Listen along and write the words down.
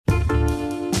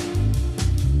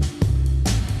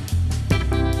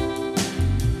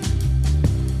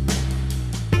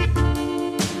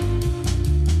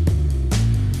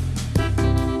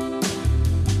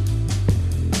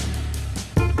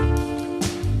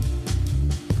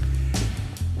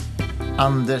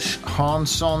Anders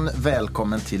Hansson,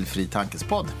 välkommen till Fri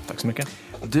Tankespodd. Tack så mycket.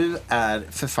 Du är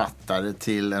författare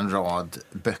till en rad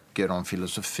böcker om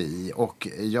filosofi och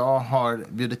jag har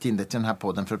bjudit in dig till den här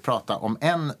podden för att prata om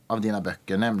en av dina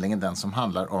böcker, nämligen den som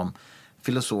handlar om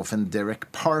filosofen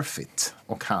Derek Parfit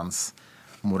och hans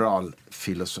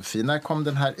moralfilosofi. När kom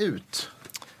den här ut?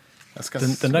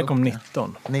 Den där kom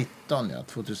 19.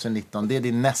 2019. Det är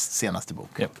din näst senaste bok.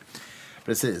 Ja.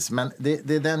 Precis, men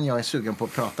det är den jag är sugen på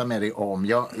att prata med dig om.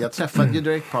 Jag träffade ju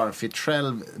Derek Parfit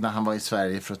själv när han var i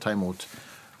Sverige för att ta emot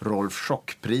Rolf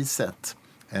Schock-priset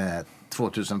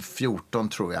 2014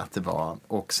 tror jag att det var.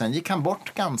 Och sen gick han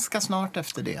bort ganska snart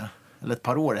efter det. Eller ett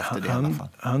par år efter det i alla fall.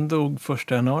 Han dog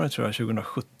 1 januari tror jag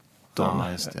 2017.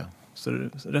 Ja, just det. Så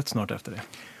rätt snart efter det.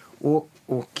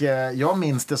 Och jag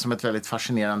minns det som ett väldigt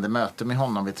fascinerande möte med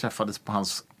honom. Vi träffades på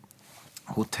hans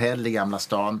hotell i Gamla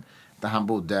stan där han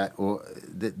bodde. Och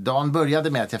dagen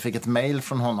började med att jag fick ett mejl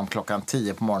från honom klockan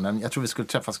 10 på morgonen. Jag tror vi skulle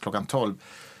träffas klockan 12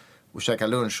 och käka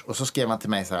lunch. Och så skrev han till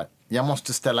mig så här: jag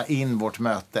måste ställa in vårt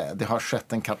möte. Det har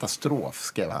skett en katastrof,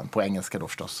 skrev han på engelska då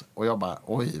förstås. Och jag bara,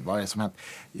 oj, vad är det som hänt?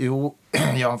 Jo,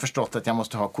 jag har förstått att jag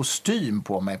måste ha kostym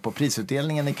på mig på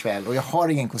prisutdelningen ikväll. Och jag har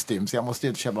ingen kostym, så jag måste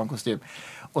ut och köpa en kostym.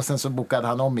 Och sen så bokade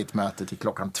han om mitt möte till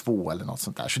klockan 2 eller något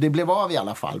sånt där. Så det blev av i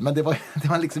alla fall. Men det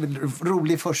var liksom en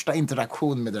rolig första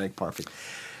interaktion med Derek Parfit.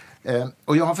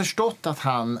 Och jag har förstått att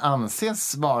han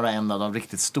anses vara en av de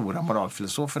riktigt stora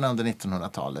moralfilosoferna under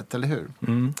 1900-talet, eller hur?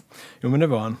 Mm. Jo, men det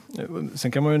var han.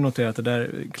 Sen kan man ju notera att det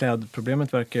där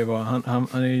klädproblemet verkar ju vara... Han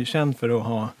är ju känd för att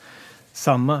ha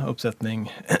samma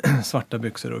uppsättning svarta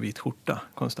byxor och vit skjorta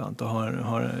konstant. Och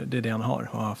det är det han har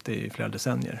haft det i flera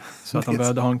decennier. Så att han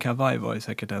behövde ha en kavaj var ju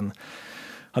säkert en...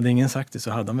 Hade ingen sagt det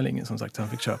så hade han väl ingen som sagt så han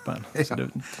fick köpa en. Ja. Så det,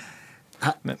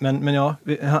 men ja,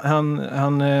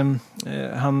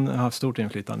 han har haft stort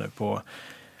inflytande på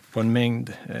en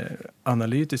mängd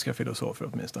analytiska filosofer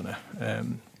åtminstone.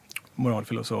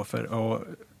 Moralfilosofer och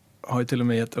har ju till och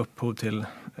med gett upphov till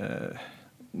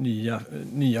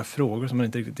nya frågor som man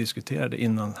inte riktigt diskuterade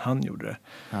innan han gjorde det.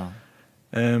 Ja.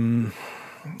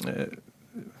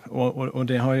 Och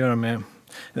det har att göra med...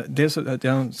 Dels att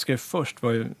jag skrev först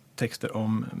var ju texter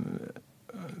om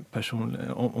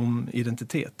om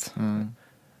identitet. Mm.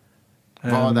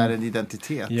 Vad är en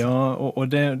identitet? Ja, och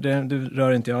det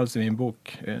rör inte jag alls i min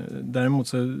bok. Däremot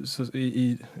så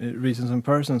i Reasons and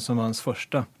Persons som hans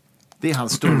första. Det är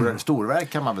hans storverk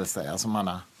kan man väl säga som han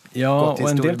har Ja, och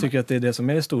en del tycker att det är det som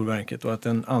är storverket och att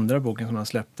den andra boken som han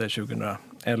släppte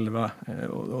 2011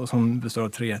 och som består av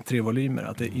tre volymer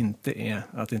att det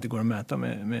inte går att mäta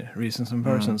med Reasons and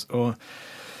Persons. Och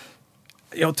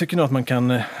jag tycker nog att man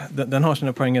kan... Den har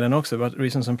sina poänger den också. Att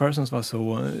Reasons and Persons var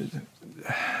så...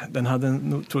 Den hade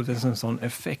troligtvis en sån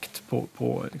effekt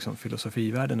på liksom,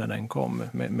 filosofivärlden när den kom.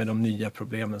 Med de nya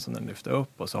problemen som den lyfte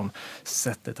upp och som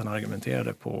sättet han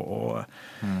argumenterade på. Och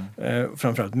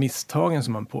framförallt misstagen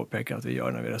som man påpekar att vi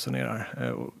gör när vi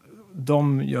resonerar.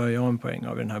 De gör jag en poäng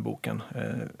av i den här boken.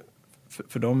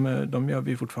 För de gör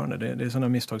vi fortfarande. Det är sådana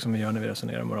misstag som vi gör när vi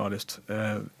resonerar moraliskt.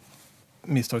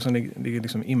 Misstag som ligger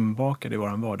liksom inbakade i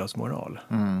vår vardagsmoral.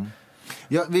 Mm.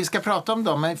 Ja, vi ska prata om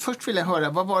dem, men först vill jag höra,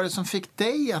 vad var det som fick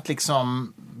dig att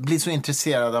liksom bli så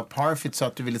intresserad av Parfit så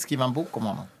att du ville skriva en bok om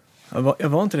honom? Jag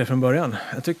var inte det från början.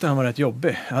 Jag tyckte han var rätt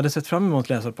jobbig. Jag hade sett fram emot att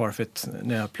läsa Parfit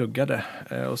när jag pluggade.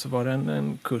 Och så var det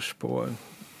en kurs på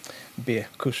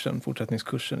B-kursen,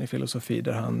 fortsättningskursen i filosofi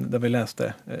där vi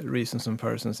läste Reasons and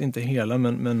Persons. Inte hela,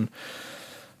 men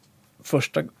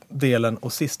första delen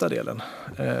och sista delen.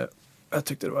 Jag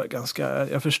tyckte det var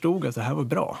jag förstod att det här var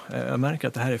bra. Jag märker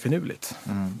att det här är finurligt.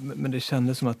 Men det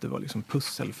kändes som att det var liksom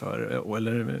pyssel för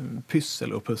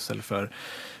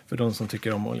de som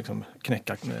tycker om att liksom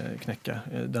knäcka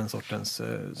den sortens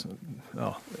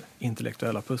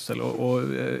intellektuella pussel. Och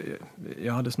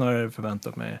jag hade snarare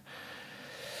förväntat mig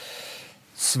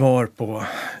svar på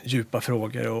djupa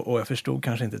frågor och jag förstod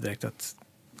kanske inte direkt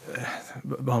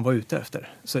vad han var ute efter.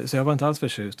 Så jag var inte alls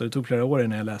förtjust och det tog flera år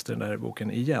innan jag läste den där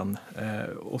boken igen.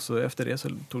 Och så efter det så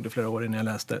tog det flera år innan jag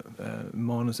läste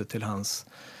manuset till hans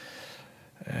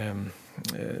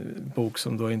bok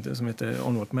som heter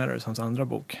On What Matters, hans andra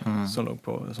bok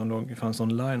som fanns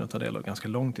online och ta del av ganska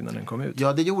långt innan den kom ut.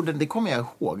 Ja, det kommer jag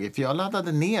ihåg för jag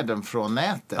laddade ner den från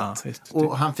nätet. Ja, visst,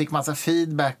 och han fick massa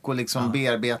feedback och liksom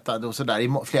bearbetade och sådär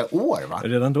i flera år, va?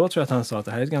 Redan då tror jag att han sa att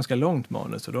det här är ett ganska långt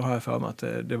manus och då har jag för mig att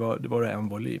det var en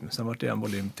volym. Sen var det en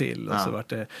volym till och så var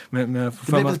det... Men det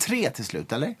blev väl 3 till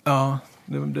slut, eller? Ja,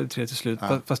 det blev 3 till slut.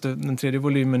 Ja. Fast den tredje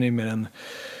volymen är mer en...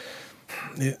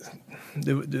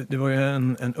 Det var ju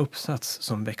en uppsats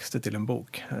som växte till en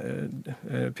bok.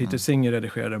 Peter Singer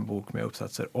redigerade en bok med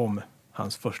uppsatser om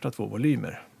hans första 2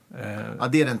 volymer. Ja,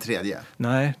 det är den tredje.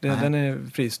 Nej, den är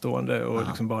fristående och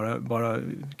liksom bara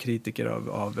kritiker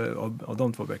av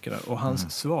de två böckerna. Och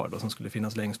hans svar då, som skulle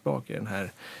finnas längst bak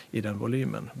i den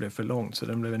volymen, blev för långt, så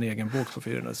den blev en egen bok på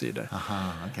 400 sidor.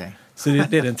 Aha, okay. Så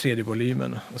det är den tredje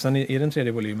volymen. Och sen i den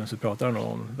tredje volymen så pratar han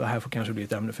om det här får kanske bli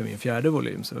ett ämne för min fjärde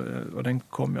volym. Och den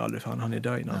kom ju aldrig, för han är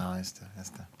död innan. Ja, just det.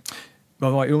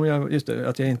 Just det,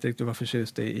 att jag inte riktigt var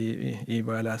förtjust i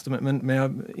vad jag läste. Men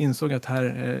jag insåg att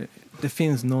det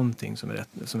finns någonting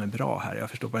som är bra här. Jag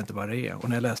förstår bara inte vad det är. Och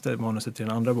när jag läste manuset till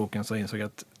den andra boken så insåg jag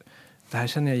att det här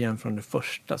känner jag igen från det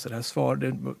första. Så det här det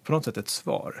är på något sätt ett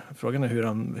svar. Frågan är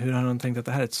hur han tänkt att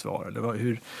det här är ett svar.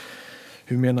 Eller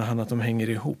hur menar han att de hänger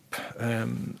ihop?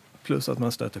 Plus att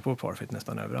man stöter på Parfit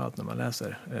nästan överallt när man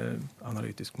läser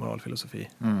analytisk moralfilosofi.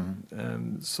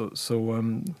 Så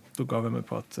då gav jag mig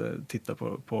på att titta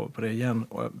på det igen.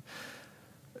 Och jag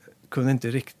kunde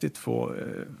inte riktigt få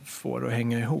det att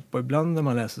hänga ihop. Och ibland när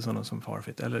man läser sådana som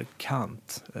Parfit eller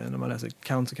Kant. När man läser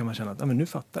Kant så kan man känna att men nu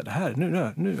fattar jag det här.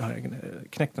 Nu har jag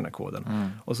knäckt den här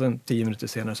koden. Och sen 10 minuter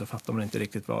senare så fattar man inte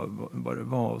riktigt vad det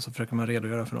var. Och så försöker man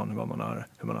redogöra för någon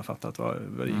hur man har fattat vad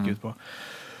det gick ut på.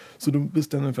 Så då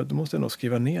bestämde jag för att då måste jag nog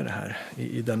skriva ner det här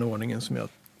i den ordningen som jag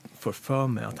får för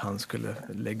mig att han skulle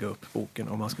lägga upp boken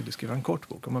om man skulle skriva en kort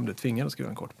bok. Om man blev tvingad att skriva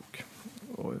en kort bok.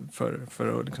 Och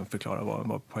för att liksom förklara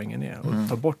vad poängen är. Och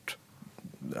ta bort...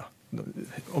 Ja,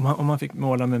 om man fick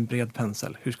måla med en bred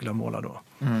pensel, hur skulle jag måla då?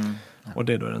 Och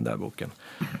det är då den där boken.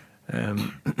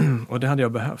 Och det hade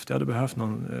jag behövt. Jag hade behövt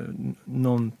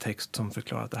någon text som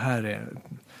förklarar att det här är...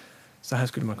 Så här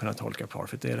skulle man kunna tolka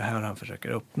Parfit. Det är det här han försöker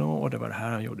uppnå och det var det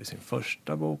här han gjorde i sin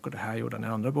första bok och det här gjorde han i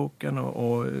andra boken.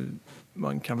 Och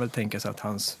man kan väl tänka sig att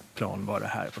hans plan var det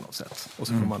här på något sätt. Och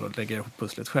så får man då lägga ihop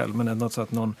pusslet själv. Men ändå så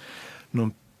att någon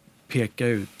pekar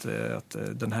ut att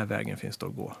den här vägen finns då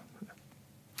att gå.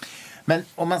 Men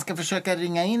om man ska försöka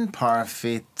ringa in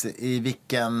Parfit i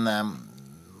vilken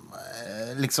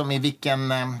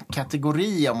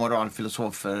kategori av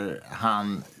moralfilosofer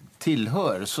han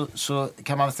tillhör, så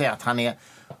kan man säga att han är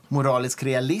moralisk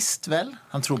realist, väl?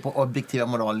 Han tror på objektiva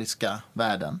moraliska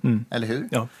värden, eller hur?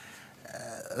 Ja.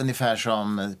 Ungefär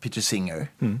som Peter Singer.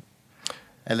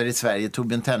 Eller i Sverige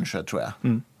Torbjörn Tännsjö, tror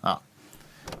jag. Ja.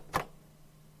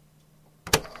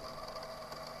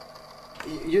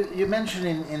 You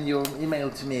mentioned in your email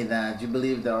to me that you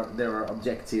believe there are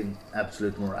objective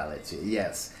absolute morality.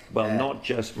 Yes. Well, not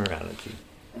just morality.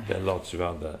 There are lots of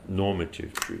other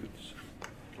normative truths.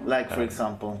 Like, for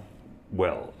example?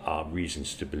 Well, our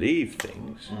reasons to believe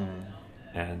things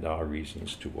and our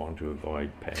reasons to want to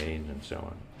avoid pain and so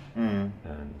on.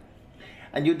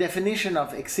 And your definition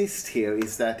of exist here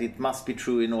is that it must be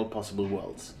true in all possible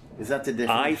worlds. Is that the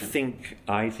definition?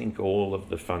 I think all of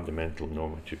the fundamental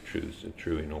normative truths are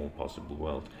true in all possible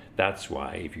worlds. That's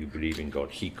why if you believe in God,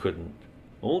 he couldn't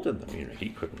alter them. You know, he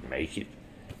couldn't make it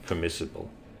permissible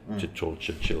to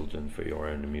torture children for your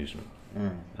own amusement.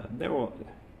 They're all...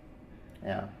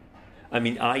 Yeah. I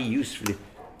mean, I usually,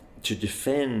 to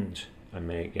defend, I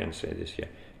may again say this here,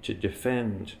 to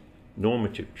defend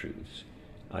normative truths,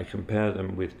 I compare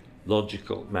them with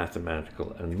logical,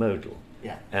 mathematical, and modal.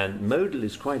 Yeah. And modal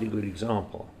is quite a good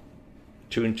example.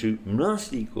 2 and 2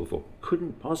 must equal 4,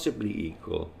 couldn't possibly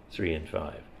equal 3 and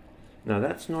 5. Now,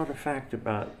 that's not a fact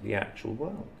about the actual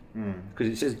world. Because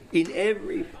it says, in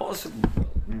every possible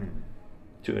world,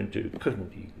 2 and 2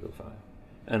 couldn't equal 5.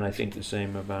 And I think the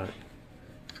same about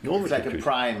normative truth. It's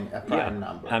like a prime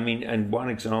number. I mean, and one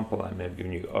example I may have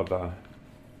given you of a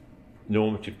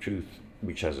normative truth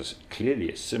which has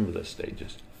clearly a similar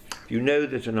status. If you know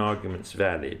that an argument's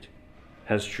valid,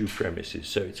 has true premises,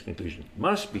 so its conclusion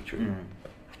must be true,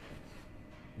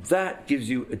 that gives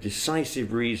you a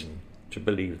decisive reason to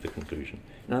believe the conclusion.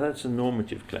 Now, that's a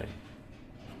normative claim,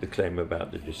 the claim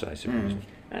about the decisive reason.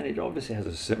 And it obviously has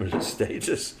a similar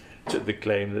status to the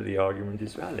claim that the argument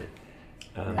is valid.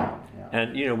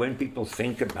 And, you know, when people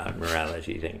think about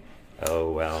morality, they think,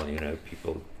 oh, well, you know,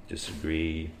 people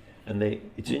disagree. And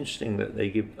it's interesting that they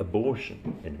give abortion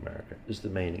in America as the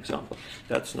main example.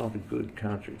 That's not a good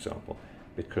counterexample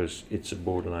because it's a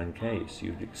borderline case.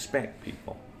 You'd expect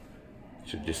people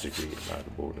to disagree about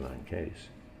a borderline case.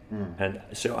 And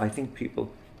so I think people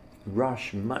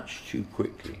rush much too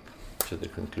quickly to the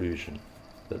conclusion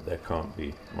that there can't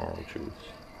be moral truths.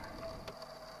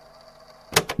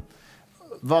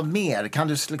 Vad mer? Kan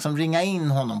du liksom ringa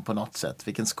in honom på något sätt?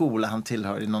 Vilken skola han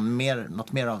tillhör i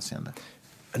något mer avseende?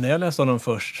 När jag läste honom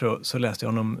först så läste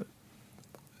jag honom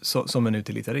som en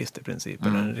utilitarist i princip.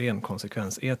 En ren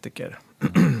konsekvensetiker.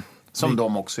 Som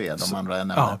de också är, de andra jag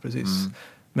nämnde. Ja, precis.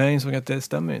 Men jag insåg att det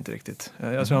stämmer inte riktigt.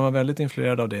 Jag tror han var väldigt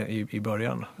influerad av det i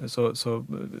början. Så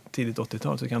tidigt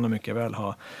 80-tal så kan han mycket väl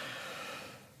ha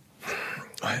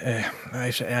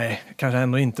kanske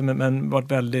ändå inte, men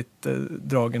varit väldigt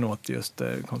dragen åt just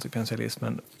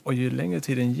konsekventialismen. Och ju längre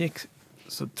tiden gick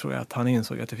så tror jag att han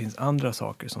insåg att det finns andra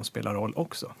saker som spelar roll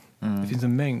också. Det finns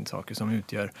en mängd saker som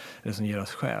utgör, eller som ger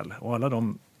oss själ. Och alla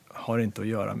de har inte att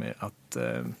göra med att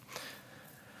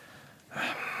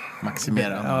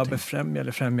maximera befrämja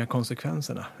eller främja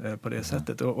konsekvenserna på det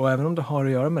sättet. Och även om det har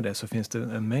att göra med det så finns det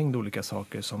en mängd olika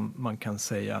saker som man kan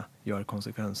säga gör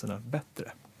konsekvenserna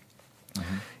bättre.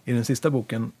 I den sista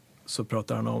boken så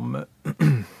pratar han om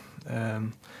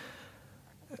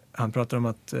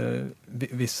att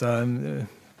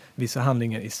vissa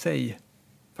handlingar i sig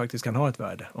faktiskt kan ha ett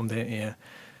värde. Om det är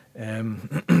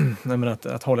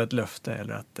att hålla ett löfte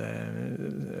eller att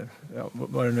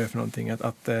vad det nu är för någonting,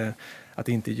 att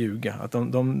inte ljuga. Att jag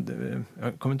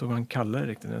kommer inte ihåg vad han kallar det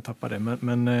riktigt, jag tappade det.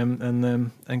 Men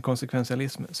en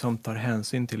konsekventialism som tar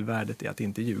hänsyn till värdet i att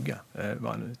inte ljuga.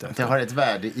 Det har ett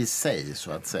värde i sig,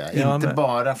 så att säga. Ja, inte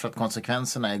bara för att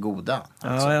konsekvenserna är goda.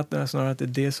 Alltså. Ja, snarare att det är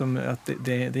det som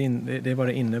det är vad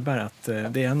det innebär, att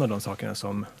det är en av de sakerna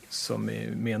som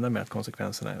vi menar med att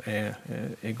konsekvenserna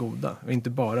är goda. Och inte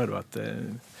bara då att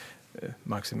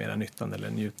maximera nyttan eller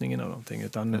njutningen av någonting,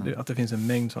 utan att det finns en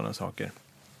mängd sådana saker.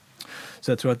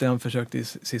 Så jag tror att det han försökte i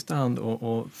sista hand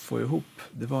att få ihop,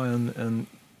 det var en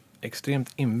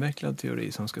extremt invecklad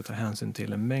teori som ska ta hänsyn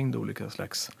till en mängd olika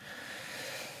slags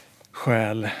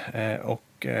skäl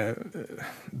och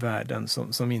värden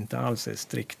som inte alls är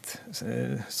strikt,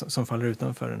 som faller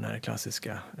utanför den här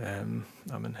klassiska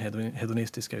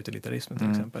hedonistiska utilitarismen till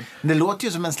exempel. Det låter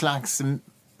ju som en slags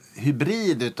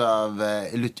hybrid utav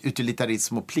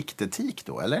utilitarism och pliktetik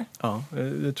då, eller? Ja,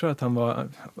 jag tror att han var...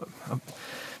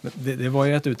 Det var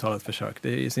ju ett uttalat försök.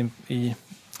 Det är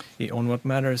i On What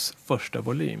Matters första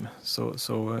volym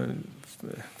så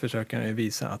försöker han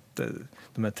visa att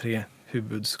de här 3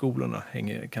 huvudskolorna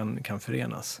kan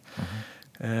förenas.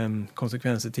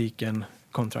 Konsekvensetiken,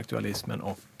 kontraktualismen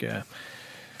och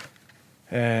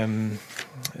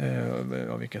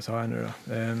vilka sa jag nu då?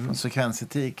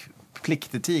 Konsekvensetik,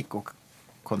 pliktetik och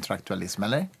kontraktualism,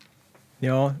 eller?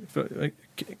 Ja,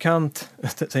 Kant,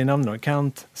 säg namn då,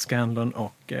 Kant, Scanlon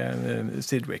och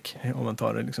Sidgwick, om man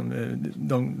tar det, liksom,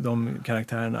 de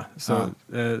karaktärerna.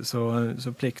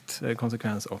 Så plikt,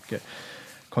 konsekvens och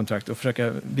kontrakt, och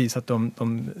försöka visa att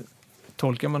de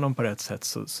tolkar man dem på rätt sätt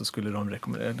så skulle de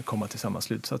komma till samma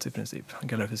slutsats i princip. Han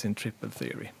kallar det för sin triple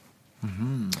theory.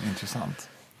 Intressant.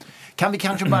 Kan vi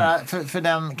kanske bara, för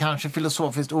den kanske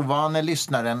filosofiskt ovane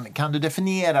lyssnaren, kan du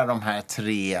definiera de här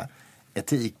 3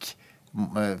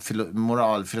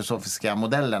 moralfilosofiska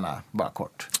modellerna bara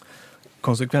kort?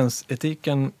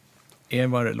 Konsekvensetiken är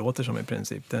vad det låter som i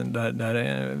princip. Där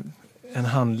är en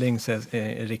handling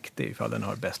är riktig ifall den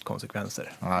har bäst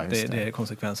konsekvenser. Ja, det är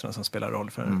konsekvenserna som spelar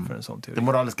roll för en sån teori. Det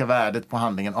moraliska värdet på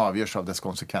handlingen avgörs av dess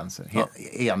konsekvenser.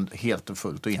 Helt och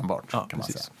fullt och enbart, kan man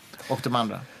säga. Och de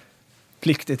andra?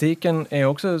 Pliktetiken är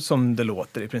också som det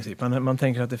låter i princip. Man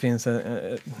tänker att det finns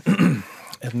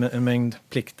en mängd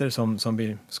plikter som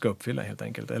vi ska uppfylla helt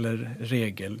enkelt. Eller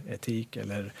regeletik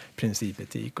eller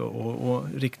principetik. Och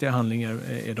riktiga handlingar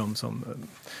är de som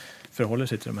förhåller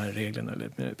sig till de här reglerna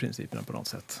eller principerna på något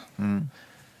sätt.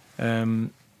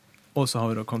 Och så har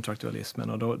vi då kontraktualismen.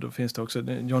 Och då finns det också,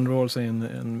 John Rawls är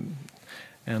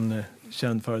en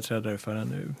känd företrädare för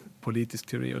en politisk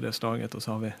teori och det slaget. Och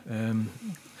så har vi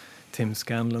Tim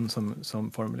Scanlon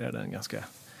som formulerade en ganska,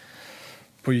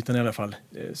 på ytan i alla fall,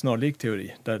 snarlik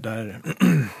teori där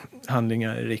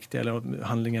handlingar är riktiga eller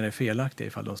handlingar är felaktiga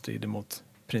ifall de strider mot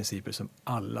principer som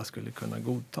alla skulle kunna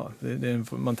godta.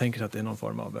 Man tänker att det är någon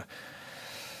form av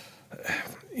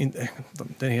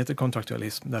den heter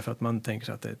kontraktualism därför att man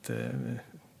tänker att det är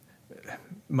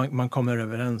man kommer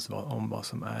överens om vad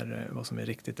som är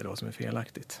riktigt eller vad som är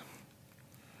felaktigt.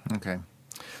 Okej.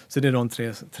 Så det är de tre...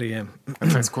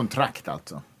 Ett slags kontrakt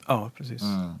alltså? Ja, precis.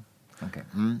 Okay.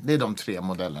 Det är de 3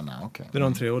 modellerna. Okay. Det är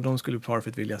de 3 och de skulle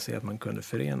Parfit vilja se att man kunde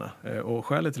förena. Och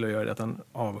skälet till att göra det är att han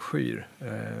avskyr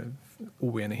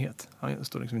oenighet. Han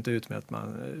står liksom inte ut med att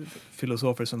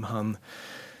filosofer som han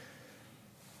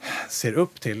ser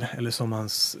upp till eller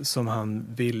som han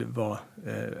vill vara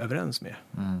överens med.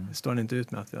 Står han inte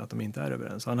ut med att de inte är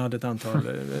överens. Han hade ett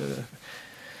antal...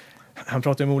 Han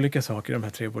pratar om olika saker i de här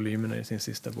 3 volymerna i sin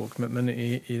sista bok. Men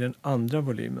i den andra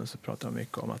volymen så pratar han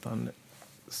mycket om att han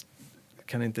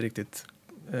kan inte riktigt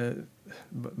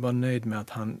vara nöjd med att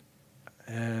han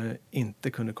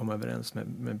inte kunde komma överens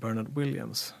med Bernard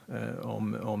Williams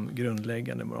om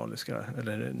grundläggande moraliska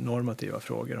eller normativa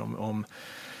frågor om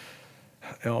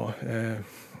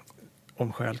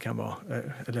om skäl kan vara,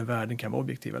 eller värden kan vara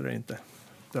objektiva eller inte.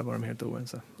 Där var de helt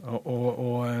oense.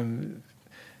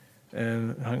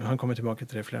 Han kommer tillbaka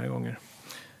till det flera gånger.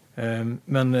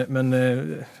 Men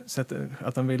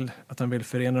att han vill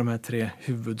förena de här 3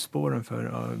 huvudspåren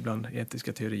för bland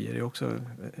etiska teorier är också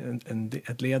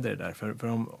ett led i det där.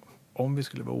 För om vi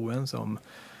skulle vara oense om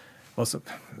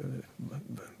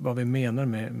vad vi menar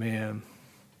med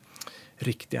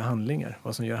riktiga handlingar,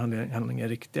 vad som gör handlingar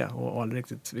riktiga och aldrig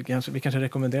riktigt. Vi kanske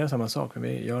rekommenderar samma sak, men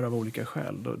vi gör av olika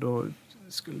skäl. Då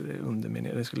skulle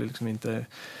det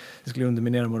skulle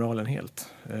underminera moralen helt.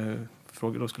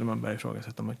 Då skulle man börja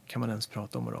ifrågasätta, kan man ens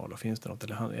prata om moral och finns det något,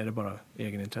 eller är det bara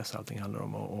egenintresse allting handlar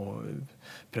om och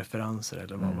preferenser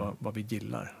eller vad vi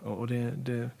gillar. Och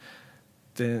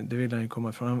det vill han ju komma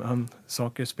ifrån.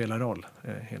 Saker spelar roll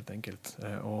helt enkelt.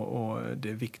 Och det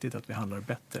är viktigt att vi handlar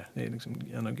bättre. Det är liksom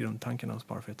en av grundtankarna hos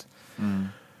Parfit.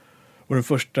 Och den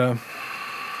första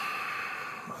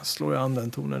slår jag an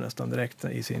den tonen nästan direkt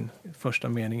i sin första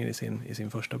mening i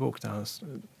sin första bok där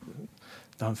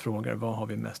han frågar vad har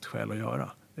vi mest skäl att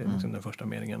göra. Det är liksom den första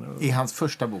meningen. I hans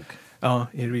första bok? Ja,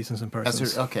 i Reasons and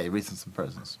Persons. Okej, Reasons and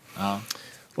Persons. Ja.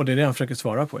 Och det är det han försöker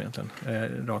svara på egentligen,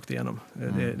 rakt igenom.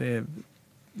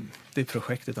 Det är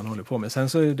projektet han håller på med. Sen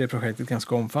så är det projektet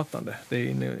ganska omfattande. Det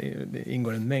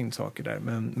ingår en mängd saker där.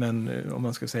 Men om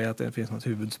man ska säga att det finns något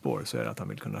huvudspår så är det att han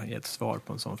vill kunna ge ett svar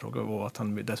på en sån fråga. Och att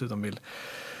han dessutom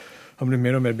han blir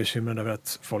mer och mer bekymrad över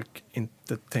att folk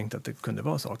inte tänkte att det kunde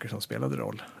vara saker som spelade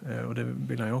roll. Och det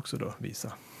vill han ju också då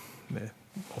visa med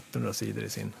 800 sidor i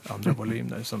sin andra volym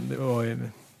där. Det var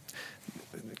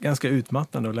ganska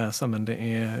utmattande att läsa, men det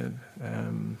är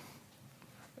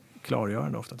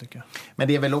klargörande ofta tycker jag. Men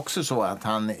det är väl också så att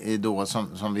han då,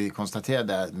 som vi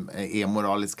konstaterade, är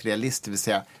moralisk realist, det vill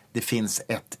säga det finns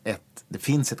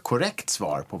ett korrekt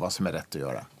svar på vad som är rätt att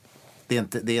göra. Det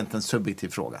är inte en subjektiv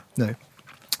fråga. Nej,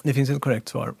 det finns ett korrekt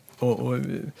svar. Och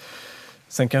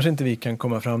sen kanske inte vi kan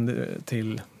komma fram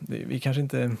till, vi kanske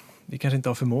inte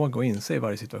har förmåga att inse i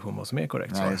varje situation vad som är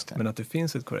korrekt svar. Men att det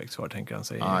finns ett korrekt svar, tänker han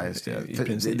sig i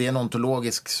princip. Det är en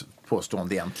ontologisk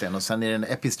påstående egentligen. Och sen är det en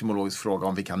epistemologisk fråga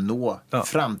om vi kan nå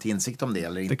fram till insikt om det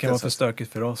eller inte. Det kan vara för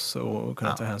stökigt för oss att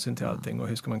kunna ta hänsyn till allting. Och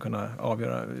hur ska man kunna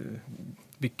avgöra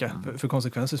vilka för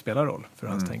konsekvenser spelar roll för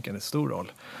hans tänkande, stor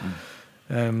roll.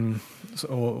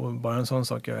 Och bara en sån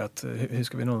sak är att hur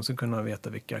ska vi någonsin kunna veta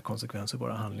vilka konsekvenser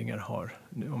våra handlingar har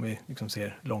om vi liksom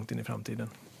ser långt in i framtiden.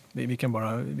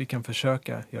 Vi kan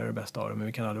försöka göra det bästa av det, men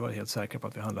vi kan aldrig vara helt säkra på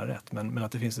att vi handlar rätt. Men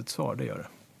att det finns ett svar, det gör det.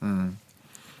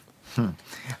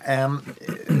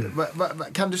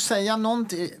 Kan du säga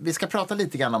någonting, vi ska prata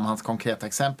lite grann om hans konkreta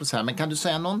exempel så här, men kan du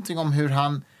säga någonting om hur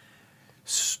han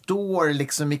står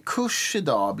liksom i kurs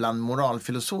idag bland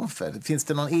moralfilosofer? Finns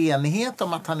det någon enighet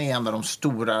om att han är en av de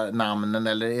stora namnen,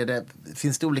 eller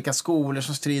finns det olika skolor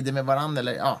som strider med varandra,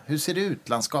 eller hur ser det ut,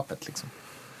 landskapet liksom?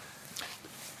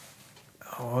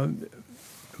 Ja, jag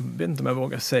vet inte om jag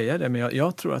vågar säga det, men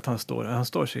jag tror att han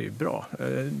står sig bra.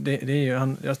 Det är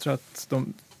ju, jag tror att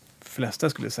de flesta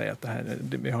skulle säga att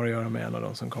vi har att göra med en av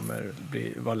de som kommer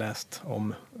vara läst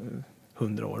om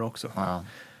 100 år också. Ja.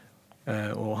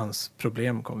 Och hans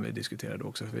problem kommer vi diskutera då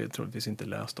också, för vi troligtvis inte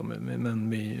läst dem.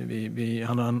 Men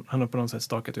han har på något sätt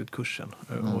stakat ut kursen.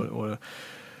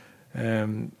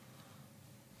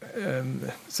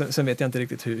 Sen vet jag inte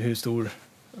riktigt hur stor,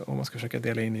 om man ska försöka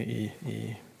dela in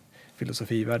i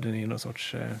filosofivärlden i någon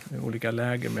sorts olika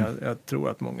läger, men jag tror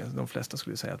att de flesta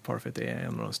skulle säga att Parfit är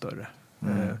en av de större.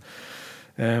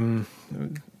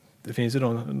 Det finns ju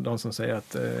de som säger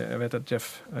att, jag vet att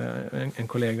Jeff, en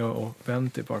kollega och vän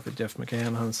till Parfit, Jeff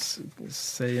McCain, han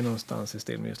säger någonstans i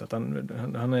stil med just att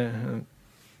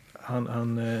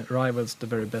han rivals the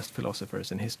very best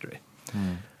philosophers in history.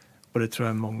 Och det tror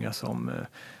jag är många som,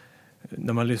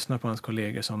 när man lyssnar på hans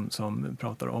kollegor som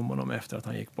pratar om honom efter att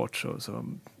han gick bort,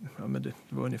 men det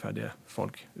var ungefär det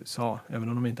folk sa. Även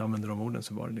om de inte använde de orden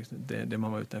så var det liksom det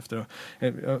man var ute efter.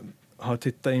 Jag har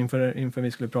tittat inför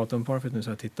vi skulle prata om Parfit nu, så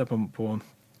jag tittat på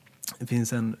det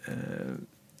finns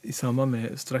i samband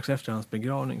med, strax efter hans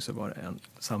begravning så var det en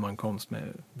sammankomst med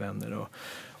vänner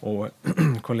och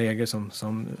kollegor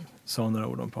som sa några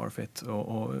ord om Parfit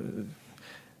och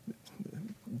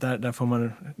där får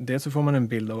man, dels så får man en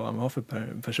bild av vad han var för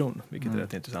person, vilket är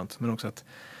rätt intressant, men också att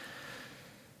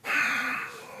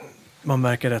man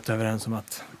verkar rätt överens om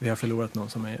att vi har förlorat någon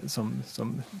som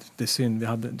det är synd.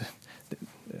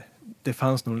 Det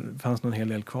fanns nog en hel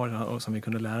del kvar som vi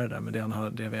kunde lära där, men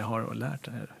det vi har lärt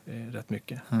är rätt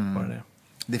mycket. Bara det.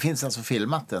 Det finns alltså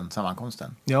filmat den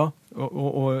sammankomsten? Ja,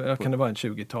 och kan det vara en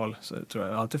 20-tal, så tror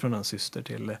jag, alltid från hans syster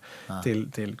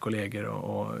till kollegor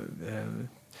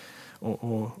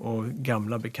och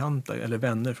gamla bekanta eller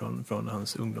vänner från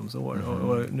hans ungdomsår.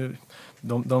 Och nu,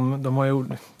 de har ju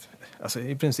alltså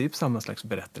i princip samma slags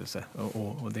berättelse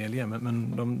och delge,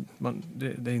 men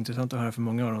det är intressant att höra, för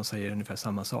många av dem säger ungefär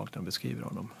samma sak när de beskriver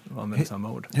honom. De använder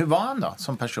samma ord. Hur var han då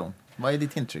som person? Vad är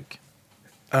ditt intryck?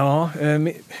 Ja,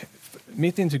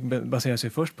 mitt intryck baserar sig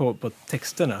först på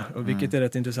texterna, och vilket är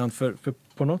rätt intressant, för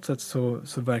på något sätt så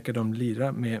verkar de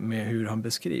lira med hur han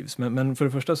beskrivs. Men för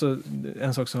det första, så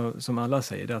en sak som alla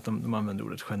säger, är att de använder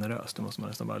ordet generös. Det måste man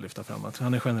nästan bara lyfta fram, att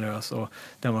han är generös, och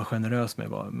det han var generös med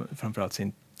var framförallt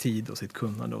sin tid och sitt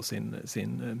kunnande och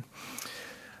sin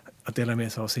att dela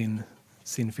med sig av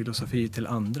sin filosofi till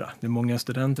andra. Det är många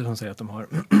studenter som säger att de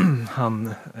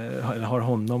har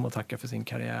honom att tacka för sin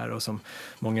karriär, och som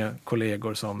många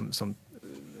kollegor som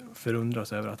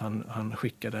förundras över att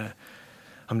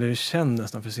han blev känd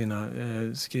nästan för sina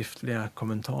skriftliga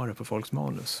kommentarer på folks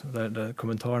manus, där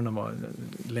kommentarerna var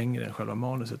längre än själva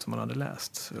manuset som man hade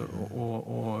läst.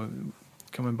 Och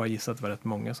kan man bara gissa att det var rätt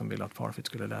många som ville att Parfit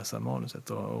skulle läsa manuset,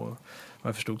 och vad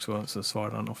jag förstod så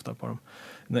svarade han ofta på dem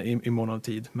i mån av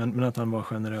tid, men att han var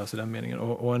generös i den meningen.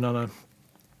 Och en annan,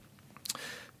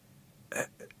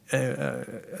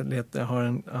 jag har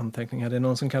en anteckning här, det är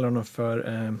någon som kallar honom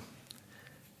för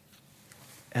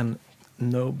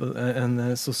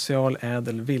en social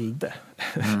ädel vilde.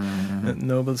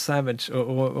 Noble savage,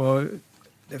 och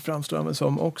det framstår han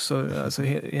som också, alltså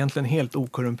egentligen helt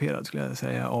okorrumperad, skulle jag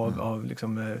säga, av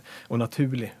liksom, och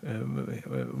naturlig,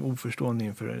 oförstående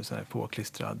inför så här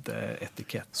påklistrad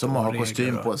etikett. Som har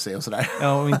kostym på sig och sådär.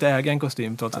 Ja, och inte äga en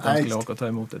kostym, trots att han skulle åka och ta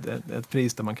emot ett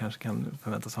pris där man kanske kan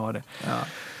förväntas ha det. Ja.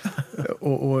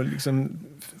 och liksom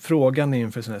frågan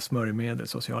inför sådana här smörjmedel,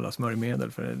 sociala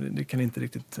smörjmedel, för det kan inte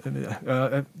riktigt...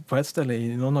 På ett ställe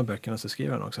i någon av böckerna så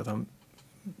skriver han också att han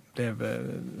blev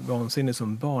vansinnig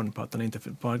som barn på att han inte,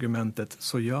 på argumentet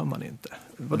så gör man inte.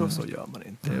 Vadå så gör man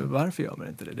inte? Varför gör man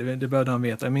inte det? Det började han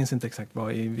veta. Jag minns inte exakt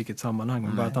i vilket sammanhang,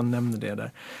 men bara att han nämnde det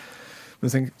där.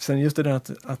 Men sen just det där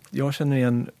att jag känner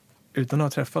igen, utan att ha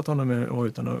träffat honom och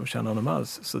utan att känna honom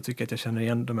alls, så tycker jag att jag känner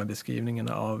igen de här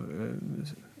beskrivningarna av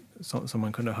som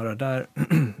man kunde höra där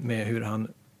med hur han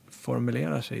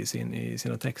formulerar sig i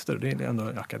sina texter. Det är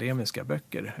ändå akademiska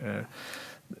böcker.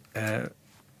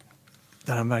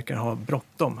 Där han verkar ha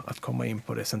bråttom att komma in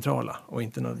på det centrala. Och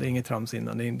inte det är inget trams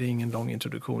innan, det är ingen lång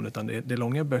introduktion, utan det är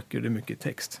långa böcker, det är mycket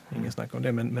text. Ingen snack om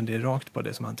det, men det är rakt på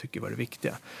det som han tycker var det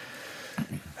viktiga.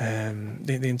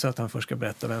 Det är inte så att han först ska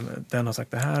berätta vem den har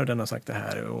sagt det här och den har sagt det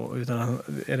här. Utan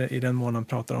i den mån han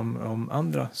pratar om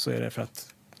andra, så är det för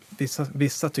att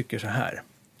vissa tycker så här.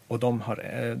 Och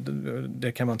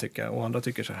det kan man tycka, och andra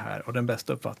tycker så här. Och den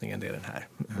bästa uppfattningen, det är den här.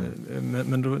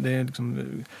 Men då, det är liksom,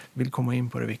 vill komma in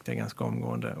på det viktiga ganska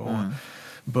omgående. Och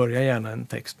börja gärna en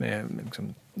text med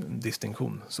liksom en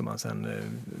distinktion som man sen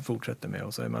fortsätter med.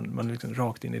 Och så är man liksom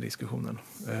rakt in i diskussionen.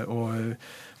 Och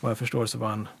vad jag förstår så var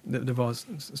han,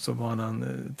 när han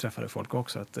träffade folk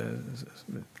också. Att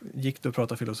gick du att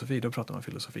prata filosofi, då pratar man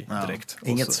filosofi direkt.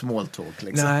 Inget small talk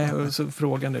liksom. Nej, och så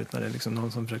frågande ut när det är liksom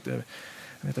någon som försökte...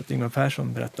 Jag vet att Ingvar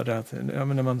Persson berättade att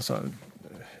när man sa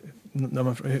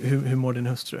hur mår din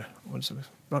hustru? Och så,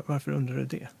 varför undrar du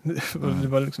det? Det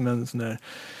var liksom en sån där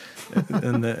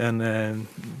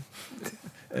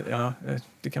ja,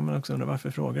 det kan man också undra,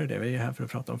 varför frågar du det? Vi är här för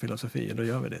att prata om filosofi, och då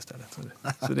gör vi det istället.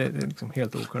 Så det är liksom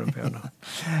helt okorrumperande.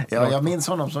 Ja, jag minns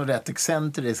honom som rätt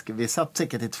excentrisk. Vi satt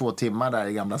säkert i 2 timmar där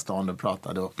i Gamla stan och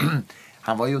pratade. Och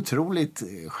han var ju otroligt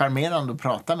charmerande att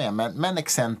prata med, men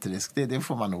excentrisk, det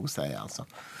får man nog säga alltså.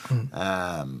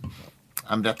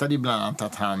 Han berättade ju bland annat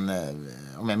att han,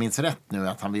 om jag minns rätt nu,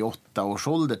 att han vid 8 års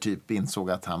ålder typ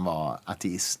insåg att han var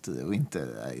ateist och inte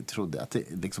trodde att det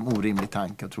liksom orimlig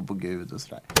tanke att tro på Gud och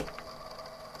sådär.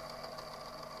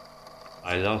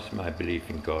 I lost my belief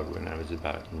in God when I was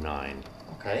about 9.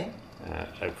 Okay.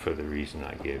 For the reason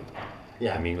I give.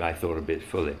 Yeah. I mean, I thought a bit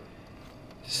fully.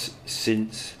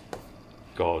 Since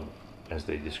God, as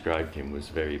they described him, was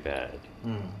very bad,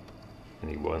 and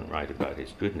he wasn't right about his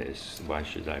goodness, why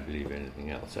should I believe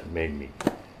anything else? That made me...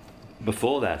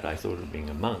 Before that, I thought of being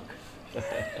a monk.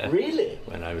 Really?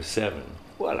 When I was 7.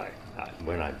 Well,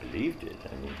 when I believed it,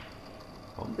 I mean,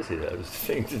 obviously that was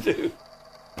the thing to do.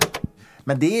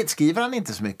 Men det skriver han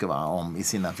inte så mycket om i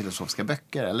sina filosofiska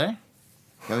böcker, eller?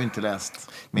 Jag har ju inte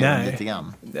läst mer än lite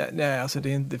grann. Nej, alltså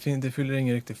det fyller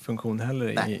ingen riktig funktion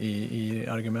heller i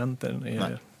argumenten.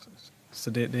 Så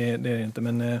det är det inte.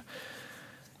 Men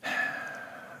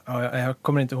Ja, jag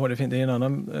kommer inte ihåg, det är en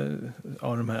annan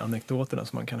av de här anekdoterna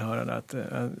som man kan höra där, att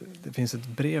det finns ett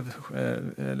brev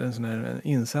eller en sån här en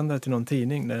insändare till någon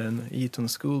tidning där en Eton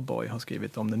Schoolboy har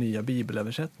skrivit om den nya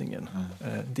bibelöversättningen.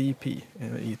 DP,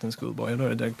 Eton Schoolboy, och då är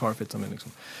det Doug Parfit som är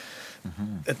liksom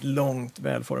ett långt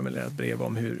välformulerat brev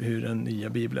om hur den nya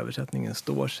bibelöversättningen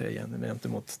står sig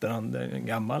gentemot den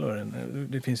gamla. Och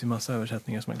det finns ju massa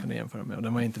översättningar som man kan jämföra med. Och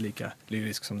den var inte lika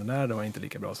lyrisk som den där, den var inte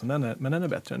lika bra som den är, men den är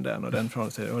bättre än den. Och den frågar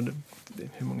sig,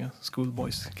 hur många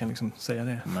schoolboys kan liksom säga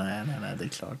det? Nej, det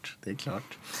är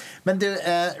klart. Men du,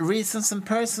 Reasons and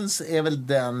Persons är väl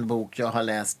den bok jag har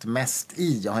läst mest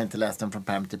i. Jag har inte läst den från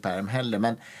pärm till pärm heller,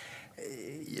 men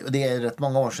det är rätt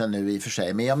många år sedan nu i och för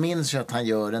sig. Men jag minns ju att han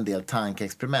gör en del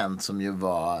tankeexperiment som ju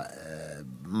var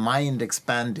mind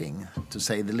expanding, to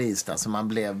say the least. Alltså man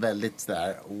blev väldigt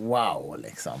där wow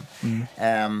liksom.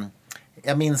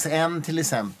 Jag minns en till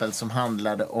exempel som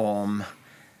handlade om,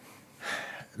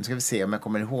 nu ska vi se om jag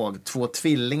kommer ihåg, 2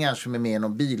 tvillingar som är med i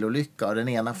någon bilolycka och den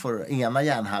ena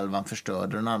hjärnhalvan förstörd och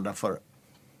den andra får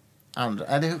andra.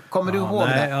 Kommer du ihåg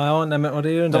det? Ja, nej, men, och det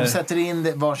är ju de sätter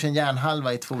in varsin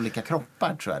hjärnhalva i 2 olika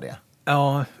kroppar, tror jag det.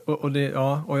 Ja,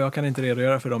 och jag kan inte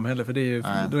redogöra för dem heller, för det är ju,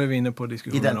 då är vi inne på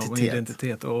diskussionen om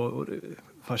identitet och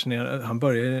fascinerande. Han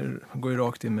går ju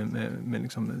rakt in med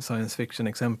liksom science fiction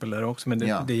exempel där också, men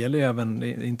det gäller ju även,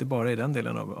 inte bara i den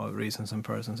delen av Reasons and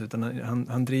Persons, utan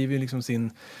han driver ju liksom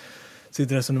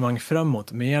sitt resonemang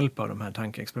framåt med hjälp av de här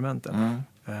tankeexperimenten.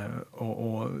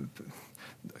 Och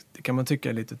det kan man tycka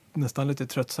är nästan lite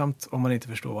tröttsamt om man inte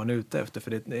förstår vad han är ute efter,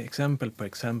 för det är exempel på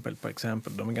exempel.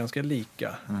 De är ganska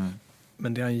lika.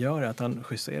 Men det han gör är att han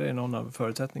justerar i någon av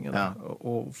förutsättningarna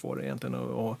och får det egentligen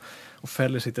och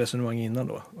fäller sitt resonemang innan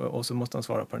då. Och så måste han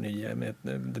svara på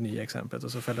det nya exemplet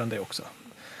och så fäller han det också.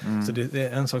 Så det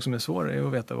är en sak som är svår är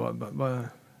att veta vad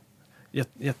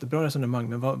jättebra resonemang,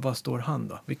 men vad står han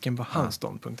då? Vilken var hans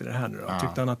ståndpunkt i det här nu då?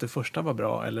 Tyckte han att det första var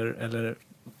bra eller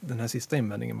den här sista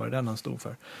invändningen var det den han stod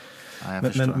för?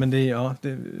 Men det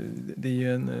är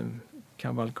ju en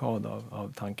kavalkad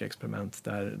av tankeexperiment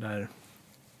där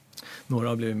några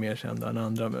har blivit mer kända än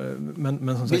andra.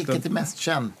 Men som sagt, vilket är mest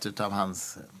känt utav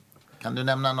hans? Kan du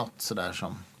nämna något sådär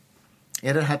som?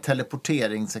 Är det här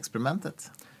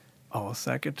teleporteringsexperimentet? Ja,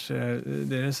 säkert.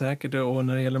 Det är det säkert. Och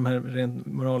när det gäller de här rent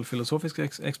moralfilosofiska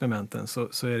experimenten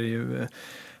så är det ju...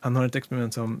 Han har ett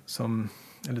experiment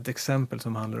eller ett exempel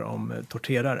som handlar om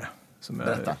torterare.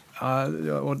 Berätta.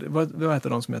 Och det var ett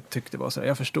av de som jag tyckte var så här.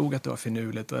 Jag förstod att det var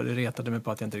finurligt och det retade mig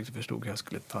på att jag inte riktigt förstod hur jag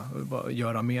skulle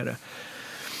göra med det.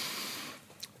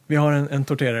 Vi har en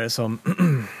torterare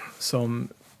som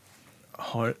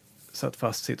har satt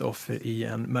fast sitt offer i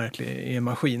en märklig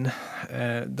maskin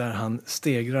där han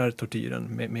stegrar tortyren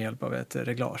med hjälp av ett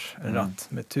reglage, en ratt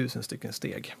med 1000 stycken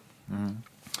steg.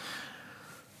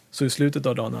 Så i slutet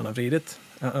av dagen han vrider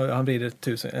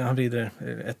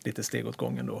ett litet steg åt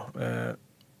gången då.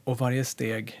 Och varje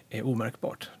steg är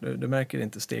omärkbart. Du märker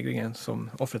inte stegringen, som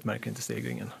offret märker inte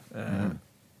stegringen.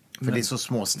 För det är så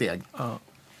små steg. Ja.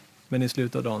 Men i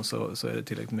slutet av dagen så är det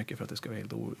tillräckligt mycket för att det ska vara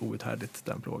helt outhärdligt,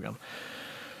 den plågan.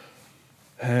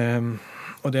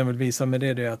 Och det jag vill visa med det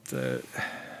är att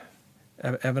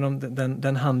även om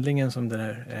den handlingen som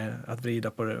det är att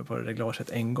vrida på reglaget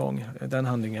en gång, den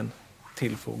handlingen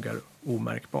tillfogar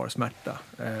omärkbar smärta.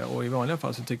 Och i vanliga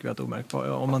fall så tycker vi att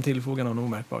om man tillfogar någon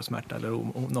omärkbar smärta eller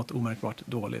något omärkbart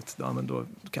dåligt, men då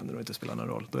kan det nog inte spela någon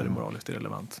roll. Då är det moraliskt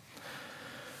irrelevant.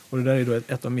 Och det där är då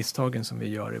ett av misstagen som vi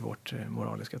gör i vårt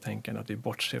moraliska tänkande, att vi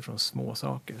bortser från små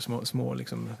saker,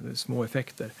 små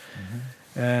effekter.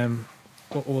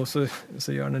 Och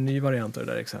så gör en ny variant av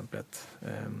det där exemplet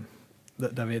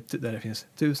där det finns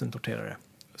 1000 torterare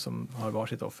som har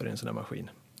varsitt offer i en sån här maskin.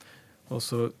 Och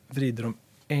så vrider de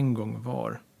en gång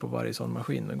var på varje sån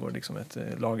maskin. Det går liksom ett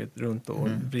laget runt och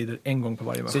vrider en gång på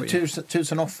varje maskin. Så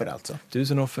 1000 offer alltså?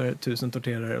 1000 offer, 1000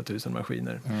 torterare och 1000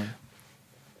 maskiner.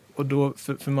 Och då,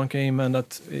 för man kan ju invända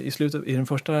att i det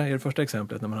första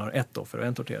exemplet när man har ett offer och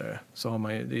en torterare, så har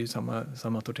man ju, det är ju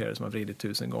samma torterare som har vridit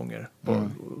 1000 gånger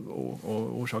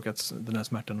och orsakat den här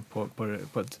smärtan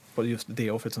på just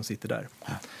det offret som sitter där.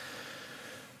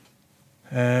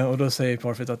 Och då säger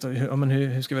Parfit att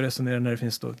hur ska vi resonera när det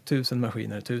finns då 1000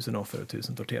 maskiner, 1000 offer och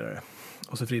 1000 torterare,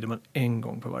 och så vrider man en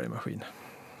gång på varje maskin.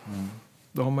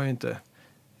 Då har man ju inte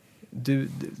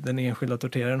den enskilda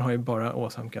torteraren har ju bara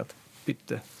åsamkat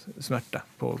smärta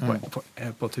på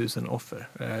 1000 offer.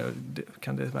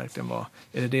 Kan det verkligen vara?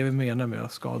 Är det vi menar med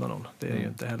att skada någon? Det är ju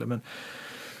inte heller. Men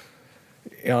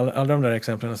i alla de där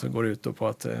exemplen så går det ut på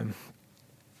att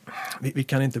vi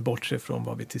kan inte bortse från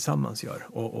vad vi tillsammans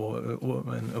gör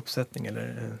och en uppsättning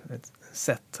eller ett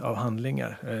sätt av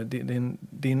handlingar.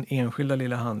 Din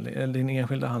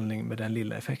enskilda handling med den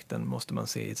lilla effekten måste man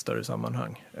se i ett större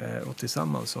sammanhang. Och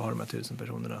tillsammans så har de här 1000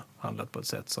 personerna handlat på ett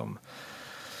sätt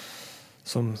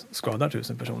som skadar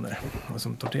 1000 personer och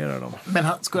som torterar dem. Men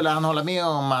skulle han hålla med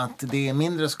om att det är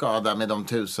mindre skada med de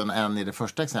 1000 än i det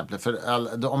första exemplet?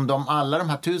 För om alla de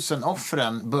här 1000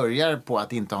 offren börjar på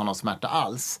att inte ha någon smärta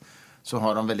alls, så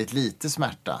har de väldigt lite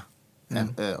smärta,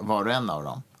 var och en av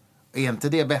dem. Är inte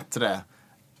det bättre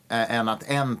än att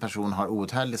en person har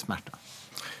outhärdlig smärta?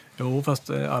 Jo, fast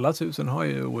alla 1000 har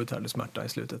ju outhärdlig smärta i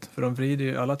slutet.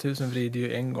 För alla 1000 vrider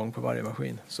ju en gång på varje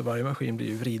maskin. Så varje maskin blir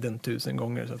ju vriden 1000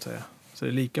 gånger så att säga. Så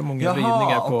det är lika många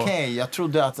vridningar på... Okej, jag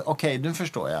trodde att... Okej, nu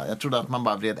förstår jag. Jag trodde att man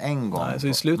bara vred en gång. Nej, så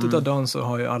i slutet av dagen så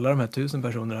har ju alla de här 1000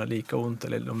 personerna lika ont,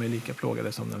 eller de är lika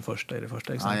plågade som den första i det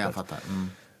första exemplet. Ja, jag fattar.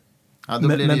 Ja, då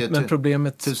blir det ju men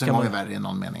problemet 1000 gånger värre i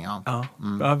någon mening. Ja,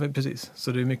 precis.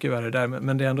 Så det är mycket värre där.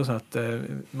 Men det är ändå så att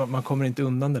man kommer inte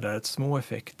undan det där att små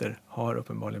effekter har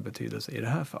uppenbarligen betydelse i det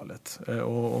här fallet.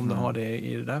 Och om det har det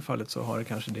i det där fallet så har det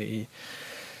kanske det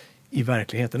i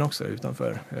verkligheten också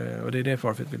utanför. Och det är det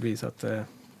Parfit vill visa att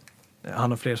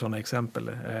han har fler sådana exempel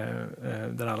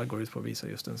där alla går ut på att visa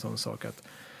just en sån sak att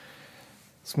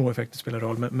små effekter spelar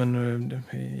roll. Men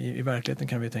i verkligheten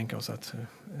kan vi tänka oss att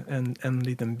en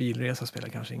liten bilresa spelar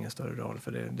kanske ingen större roll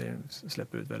för det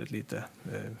släpper ut väldigt lite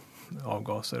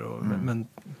avgaser. Men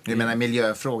du menar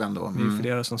miljöfrågan då? Det är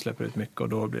flera som släpper ut mycket och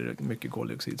då blir det mycket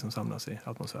koldioxid som samlas i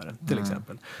atmosfären till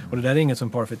exempel. Och det där är inget som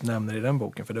Parfit nämner i den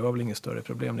boken för det var väl inget större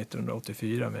problem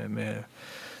 1984 med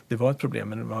det var ett problem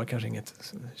men det var kanske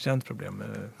inget känt problem.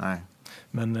 Nej.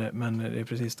 Men det är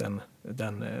precis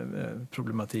den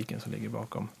problematiken som ligger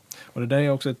bakom. Och det där är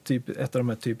också ett av de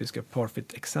här typiska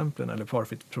Parfit-exemplen eller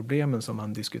Parfit-problemen som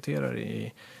han diskuterar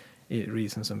i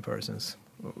Reasons and Persons.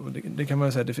 Och det kan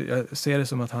man säga, jag ser det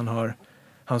som att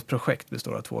hans projekt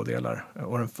består av 2 delar.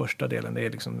 Och den första delen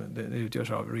det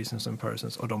utgörs av Reasons and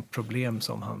Persons och de problem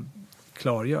som han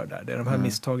klargör där. Det är de här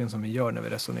misstagen som vi gör när vi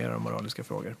resonerar om moraliska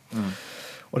frågor.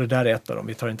 Och det där är ett av dem.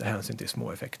 Vi tar inte hänsyn till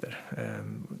små effekter.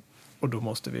 Och då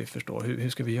måste vi förstå, hur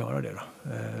ska vi göra det då?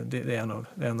 Det är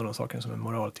en av de sakerna som en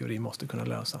moralteori måste kunna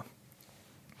lösa.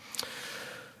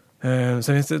 Sen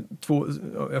finns det 2,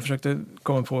 jag försökte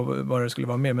komma på vad det skulle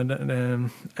vara med, men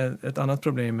ett annat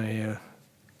problem är ju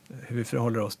hur vi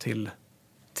förhåller oss till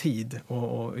tid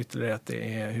och ytterligare att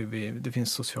det är det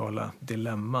finns sociala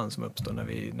dilemman som uppstår när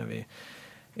vi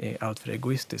är alltför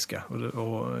egoistiska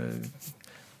och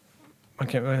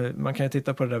man kan ju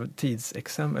titta på det där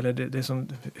tidsexempel eller det som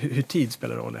hur tid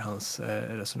spelar roll i hans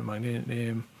resonemang.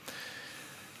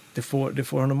 Det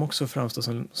får honom också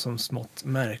framstå som smått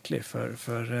märklig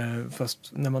för fast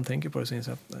när man tänker på det så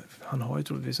inser att han har ju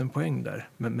troligtvis en poäng där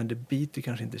men det biter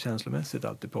kanske inte känslomässigt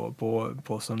alltid på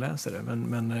oss som läser det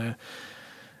men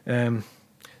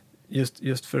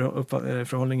just för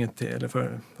förhållningen till eller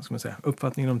för vad ska man säga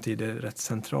uppfattningen om tid är rätt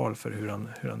central för hur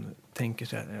han tänker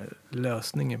sig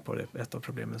lösningen på ett av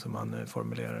problemen som han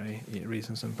formulerar i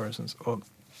Reasons and Persons och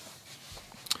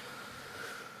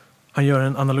han gör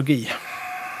en analogi.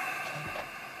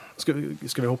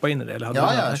 Ska vi hoppa in i det? Eller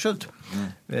ja, shoot.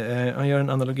 Han gör en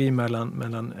analogi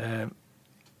mellan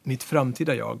mitt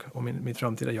framtida jag och mitt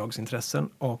framtida jags intressen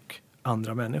och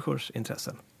andra människors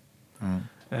intressen.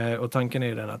 Och tanken är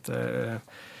ju den att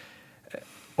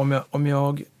om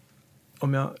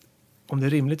det är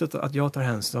rimligt att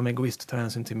jag som egoist tar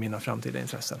hänsyn till mina framtida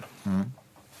intressen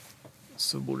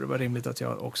så borde det vara rimligt att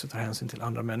jag också tar hänsyn till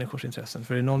andra människors intressen.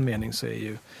 För i någon mening så är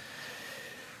ju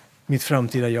mitt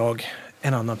framtida jag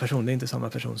en annan person. Det är inte samma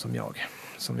person som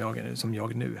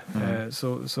jag nu.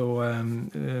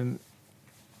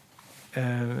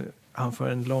 Han får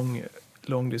en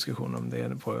lång diskussion om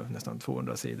det på nästan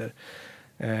 200 sidor.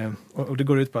 Och det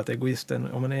går ut på att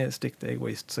om man är strikt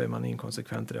egoist så är man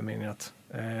inkonsekvent i den meningen att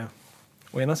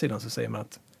å ena sidan så säger man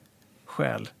att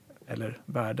själ eller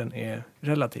värden är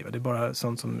relativa. Det är bara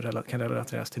sånt som kan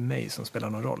relateras till mig som spelar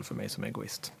någon roll för mig som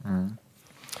egoist.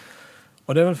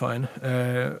 Och det är väl fine.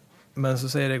 Men så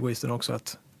säger egoisten också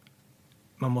att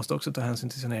man måste också ta hänsyn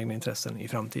till sina egna intressen i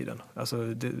framtiden.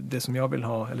 Alltså det som jag vill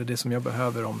ha eller det som jag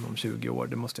behöver om 20 år,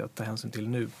 det måste jag ta hänsyn till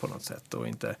nu på något sätt och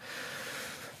inte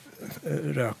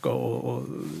röka och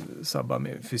sabba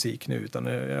med fysik nu utan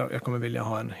jag kommer vilja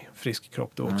ha en frisk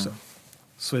kropp då också.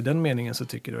 Så i den meningen så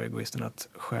tycker då egoisten att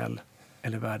själ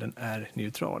eller världen är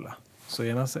neutrala. Så i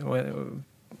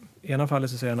ena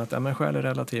fallet så säger han att men själ är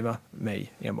relativa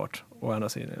mig enbart och i andra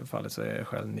fallet så är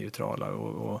själ neutrala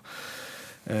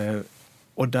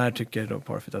och där tycker då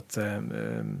Parfit att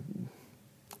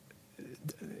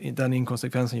den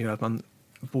inkonsekvensen gör att man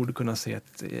borde kunna se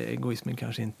att egoismen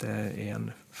kanske inte är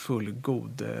en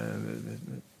fullgod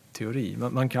teori.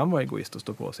 Man kan vara egoist och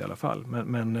stå på sig i alla fall.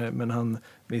 Men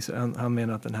han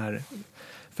menar att den här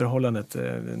förhållandet,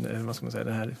 vad ska man säga,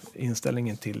 den här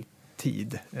inställningen till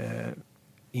tid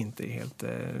inte är helt...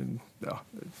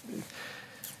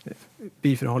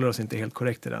 vi förhåller oss inte helt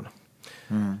korrekt till den.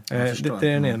 Det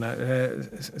är den ena.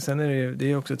 Sen är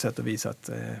det är också ett sätt att visa att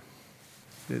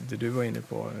det du var inne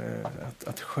på,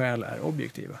 att själ är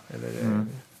objektiva. Eller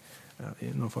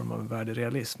i någon form av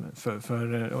värderealism.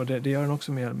 Och det gör den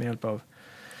också med hjälp av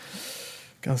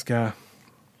ganska,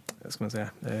 ska man säga,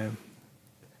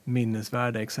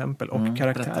 minnesvärda exempel och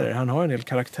karaktärer. Berätta. Han har en del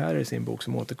karaktärer i sin bok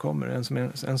som återkommer.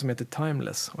 En som heter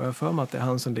Timeless. Och jag har för mig att det är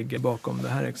han som ligger bakom det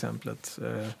här exemplet.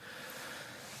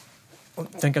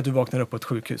 Tänk att du vaknar upp på ett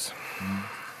sjukhus.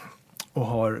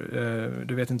 Och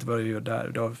du vet inte vad du gör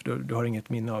där. Du har inget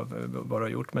minne av vad du har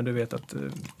gjort. Men du vet att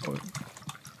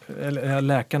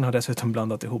läkaren har dessutom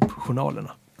blandat ihop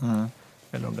journalerna.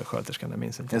 Eller om det är sköterskan, jag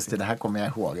minns inte. Just det här kommer jag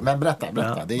ihåg. Men berätta,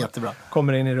 ja. Det är jättebra.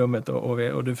 Kommer in i rummet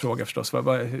och du frågar förstås, vad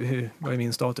är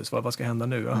min status? Vad ska hända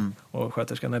nu? Och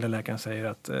sköterskan eller läkaren säger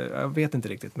att jag vet inte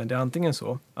riktigt. Men det är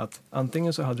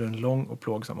antingen så hade du en lång och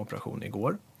plågsam operation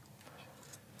igår.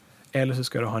 Eller så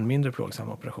ska du ha en mindre plågsam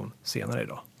operation senare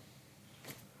idag.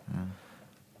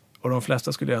 Och de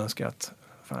flesta skulle önska att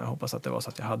jag hoppas att det var så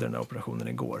att jag hade den där operationen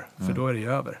igår. För då är det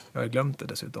ju över. Jag har glömt det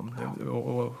dessutom.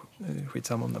 Och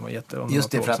skitsamma om den var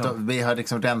Just det, för att vi har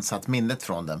liksom rensat minnet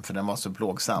från den. För den var så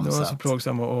plågsam. Den var så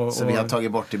plågsam. Så vi har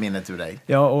tagit bort det minnet ur dig.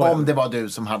 Ja, om det var du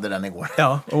som hade den igår.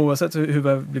 Ja, och oavsett hur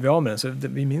vi blev av med den så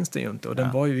vi minns det ju inte. Och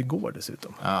den var ju igår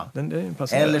dessutom. Ja.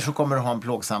 Eller så kommer du ha en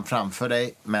plågsam framför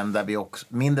dig. Men där vi också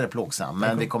mindre plågsam.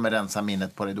 Men vi kommer rensa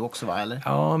minnet på det du också, va? Eller?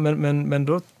 Ja, men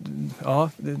då... Ja,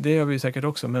 det gör vi ju säkert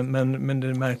också. Men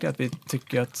det märkliga att vi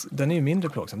tycker att den är ju mindre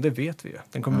plågsam, det vet vi ju.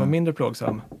 Den kommer vara mindre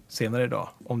plågsam senare idag,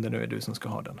 om det nu är du som ska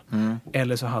ha den.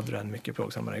 Eller så hade den mycket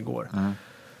plågsammare igår.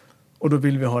 Och då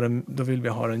vill vi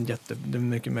ha den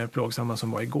mycket mer plågsamma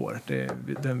som var igår.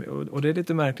 Och det är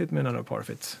lite märkligt med Nano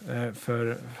Parfit.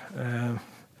 För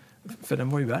den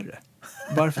var ju värre.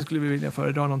 Varför skulle vi vilja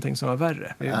föredra någonting som var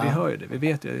värre? Vi hör ju det, vi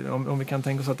vet ju. Om vi kan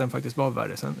tänka oss att den faktiskt var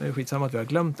värre. Sen är det skitsamma att vi har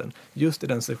glömt den. Just i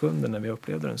den sekunden när vi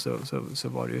upplevde den så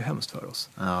var det ju hemskt för oss.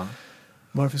 Ja.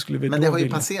 Varför skulle vi men det har ju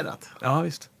passerat. Ja,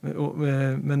 visst.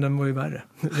 Men den var ju värre.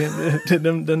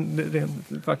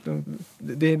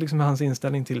 Det är liksom hans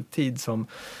inställning till tid som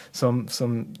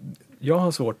jag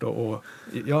har svårt att...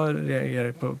 Jag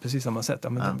reagerar på precis samma sätt.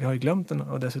 Men vi har ju glömt den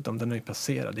och dessutom den är ju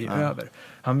passerad, det är över.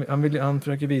 Han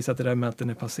försöker visa att det där med att den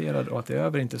är passerad och att det är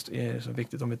över inte är så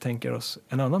viktigt om vi tänker oss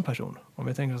en annan person. Om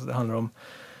vi tänker oss att det handlar om...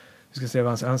 Vi ska se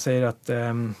vad han säger att...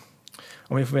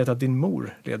 om vi får veta att din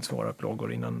mor led svåra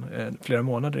plågor flera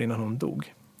månader innan hon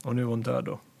dog och nu är hon död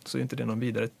då, så är inte det någon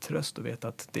vidare tröst att veta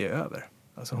att det är över.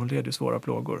 Alltså hon led ju svåra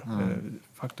plågor.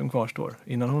 Faktum kvarstår.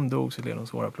 Innan hon dog så led hon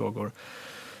svåra plågor.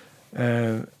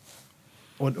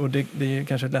 Och det är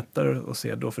kanske lättare att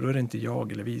se då, för då är det inte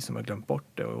jag eller vi som har glömt bort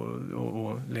det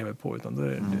och lever på, utan då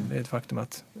är det ett faktum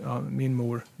att min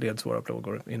mor led svåra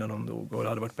plågor innan hon dog och det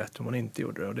hade varit bättre om hon inte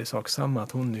gjorde det. Och det är sak samma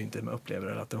att hon nu inte upplever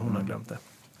det eller att hon har glömt det.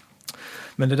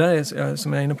 Men det där är,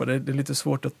 som jag är inne på, det är lite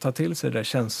svårt att ta till sig det där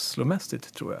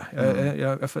känslomässigt, tror jag.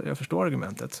 Jag förstår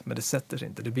argumentet, men det sätter sig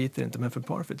inte, det biter inte. Men för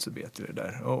Parfit så bet det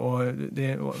där. Och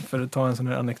för att ta en sån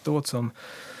här anekdot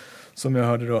som jag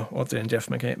hörde då, återigen Jeff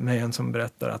McMahon som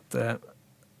berättar att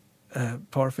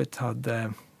Parfit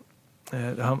hade...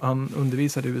 Han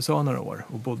undervisade i USA några år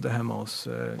och bodde hemma hos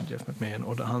Jeff McMahon.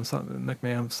 Och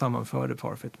McMahon sammanförde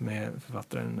Parfit med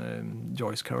författaren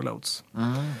Joyce Carol Oates.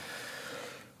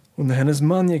 Och när hennes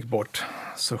man gick bort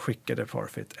så skickade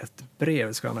Parfit ett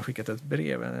brev. Han ha skickat ett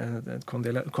brev, ett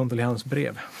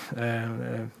kondoleansbrev.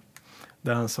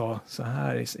 Där han sa så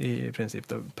här i princip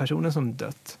då, personen som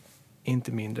dött är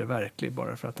inte mindre verklig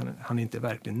bara för att han inte är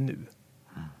verklig nu.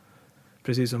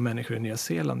 Precis som människor i Nya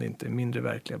Zeeland inte är mindre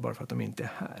verkliga bara för att de inte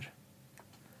är här.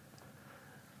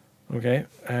 Okej,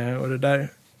 och det där...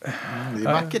 det är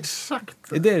vackert sagt.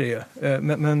 Det är det ju.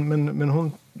 Men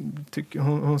hon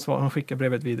skickar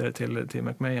brevet vidare till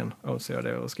McMahon och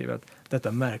skriver att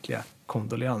detta märkliga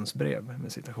kondoleansbrev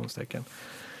med citationstecken.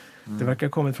 Det verkar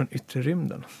ha kommit från yttre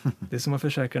rymden. Det är som att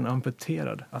försäkra en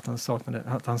amputerad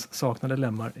att hans saknade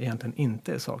lemmar egentligen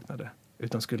inte är saknade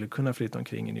utan skulle kunna flytta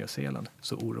omkring i Nya Zeeland.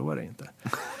 Så oroar det inte.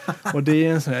 Och det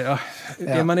är en sån här,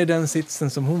 är man i den sitsen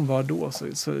som hon var då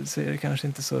så är det kanske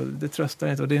inte så, det tröstar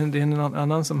inte. Och det är en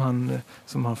annan som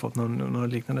har fått någon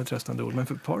liknande tröstande ord. Men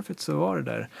för Parfit så var det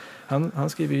där. Han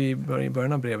skriver i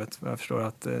början av brevet, jag förstår,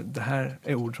 att det här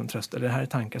är ord som tröstade, det här är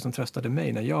tankar som tröstade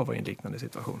mig när jag var i en liknande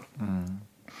situation.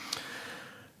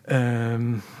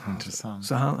 Intressant.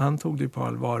 Så han tog det på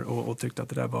allvar och tyckte att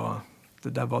det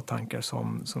där var tankar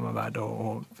som var värda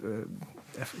att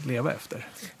leva efter.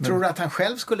 Tror du att han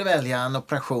själv skulle välja en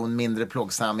operation mindre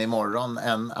plågsam imorgon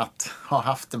än att ha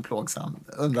haft en plågsam?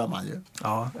 Undrar man ju.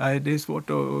 Ja, det är svårt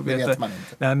att veta. Det vet man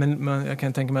inte. Nej, men jag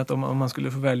kan tänka mig att om man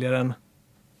skulle få välja den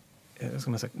ska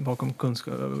man säga, bakom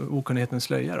okunnighetens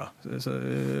slöja då. Så,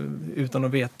 utan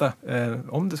att veta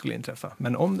om det skulle inträffa.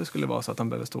 Men om det skulle vara så att han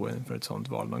behöver stå inför ett sånt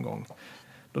val någon gång,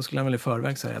 då skulle han väl i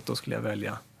förväg säga att då skulle jag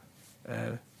välja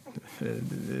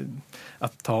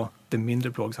att ta det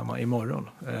mindre plågsamma imorgon.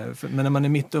 Men när man är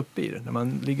mitt uppe i det, när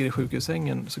man ligger i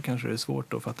sjukhussängen, så kanske det är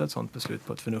svårt att fatta ett sånt beslut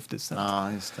på ett förnuftigt sätt.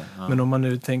 Ja, just det. Ja. Men om man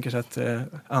nu tänker sig att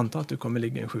anta att du kommer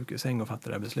ligga i en sjukhussäng och fatta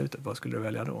det här beslutet, vad skulle du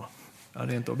välja då? Ja,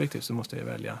 det är inte objektivt, så måste jag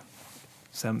välja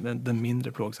den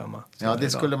mindre plågsamma. Ja, det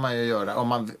skulle man ju göra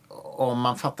om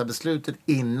man fattar beslutet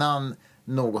innan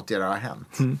något har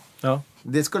hänt. Ja.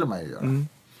 Det skulle man ju göra.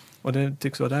 Och det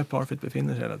tycks vara där Parfit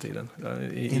befinner sig hela tiden.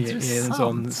 I en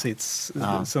sån sits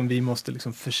som vi måste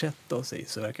liksom försätta oss i,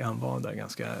 så verkar han vara där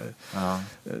ganska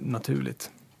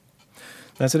naturligt.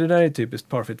 Så det där är ett typiskt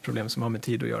Parfit-problem som har med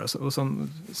tid att göra, och som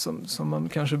man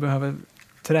kanske behöver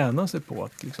träna sig på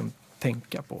att liksom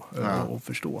tänka på och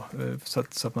förstå,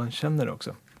 så att man känner det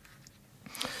också.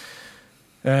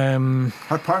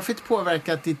 Har Parfit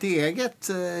påverkat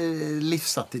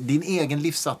din egen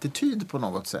livsattityd på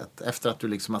något sätt efter att du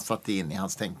liksom har satt in i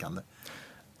hans tänkande?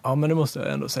 Ja, men det måste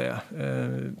jag ändå säga.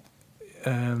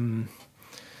 Men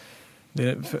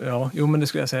det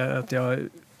skulle jag säga att jag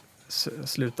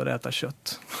slutade äta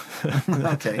kött.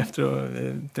 Okay.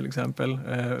 Efter till exempel.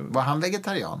 Var han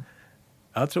vegetarian?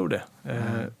 Jag tror det.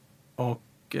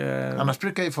 Annars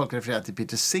brukar ju folk referera till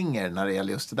Peter Singer när det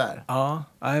gäller just det där. Ja,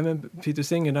 men Peter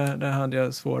Singer, där hade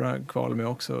jag svåra kval med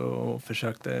också och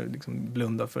försökte liksom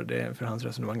blunda för hans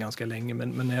resonemang ganska länge. Men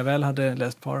när jag väl hade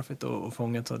läst Parfit och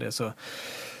fångats av det, så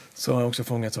har jag också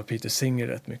fångats av Peter Singer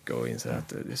rätt mycket och inser att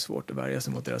det är svårt att värja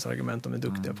sig mot deras argument. De är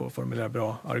duktiga på att formulera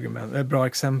bra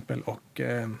exempel och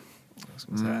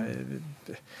ska man säga,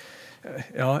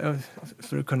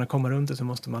 för att kunna komma runt det så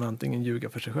måste man antingen ljuga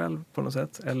för sig själv på något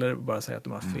sätt, eller bara säga att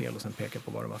de har fel och sen peka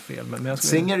på vad de har fel. Men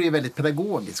Singer är ju väldigt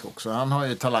pedagogisk också. Han har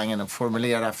ju talangen att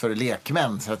formulera för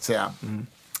lekmän, så att säga,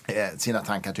 sina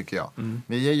tankar, tycker jag.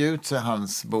 Vi ger ju ut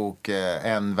hans bok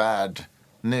En värld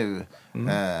nu,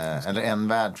 eller En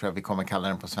värld tror jag vi kommer kalla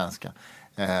den på svenska.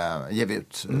 Ger vi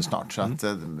ut snart. Så att,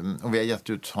 och vi har gett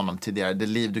ut honom tidigare. Det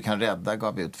liv du kan rädda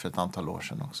gav vi ut för ett antal år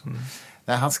sedan också.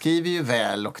 Han skriver ju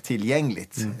väl och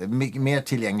tillgängligt. Mer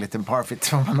tillgängligt än Parfit,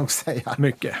 får man nog säga.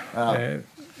 Mycket. Ja.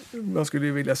 Man skulle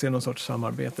ju vilja se någon sorts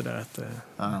samarbete där.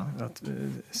 Att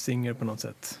Singer på något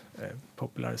sätt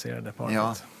populariserade Parfit.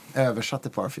 Ja, översatte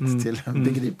Parfit till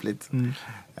begripligt.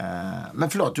 Men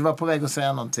förlåt, du var på väg att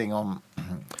säga någonting om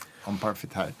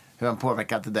Parfit här. Hur han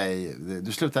påverkade dig.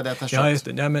 Du slutade äta kött. Ja, just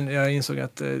det. Ja, men jag insåg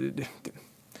att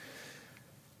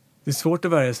det är svårt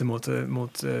att värja sig mot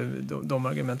de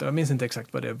argumenten. Jag minns inte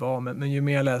exakt vad det var, men ju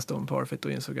mer jag läste om Parfit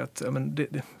och insåg att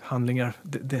handlingar,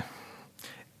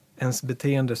 ens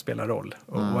beteende spelar roll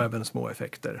och även små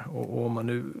effekter. Och om man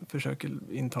nu försöker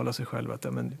intala sig själv att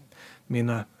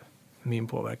min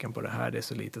påverkan på det här, det är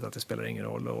så litet att det spelar ingen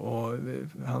roll. Och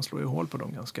han slår ju hål på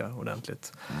dem ganska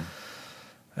ordentligt.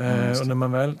 Och när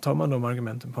man väl tar de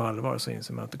argumenten på allvar, så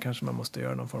inser man att då kanske man måste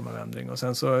göra någon form av ändring. Och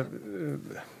sen så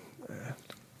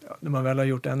när man väl har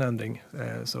gjort en ändring,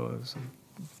 så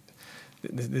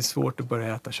det är svårt att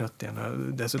börja äta kött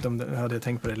igen. Dessutom hade jag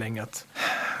tänkt på det länge, att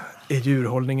är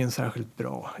djurhållningen särskilt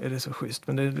bra? Är det så schysst?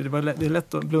 Men det är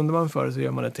lätt att blundar man för det, så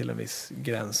gör man det till en viss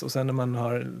gräns. Och sen när man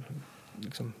har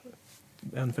liksom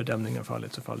en fördämning har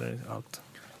fallit, så faller allt.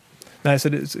 Nej, så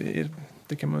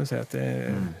det kan man väl säga att det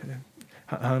är,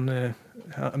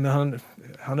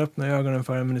 han öppnar ögonen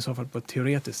för det, men i så fall på ett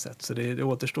teoretiskt sätt. Så det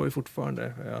återstår ju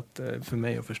fortfarande för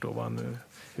mig att förstå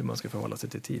hur man ska förhålla sig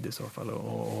till tid i så fall.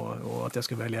 Och att jag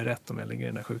ska välja rätt om jag ligger i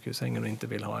den där sjukhussängen och inte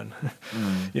vill ha en...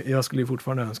 Jag skulle ju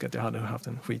fortfarande önska att jag hade haft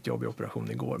en skitjobbig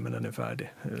operation igår, men den är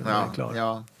färdig. Den är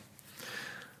klar.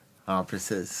 Ja,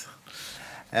 precis.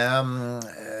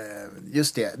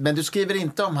 Just det. Men du skriver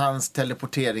inte om hans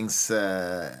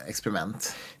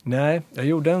teleporteringsexperiment? Nej, jag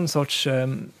gjorde en sorts...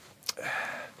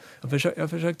 Jag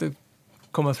försökte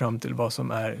komma fram till vad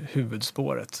som är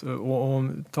huvudspåret. Och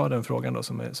ta den frågan då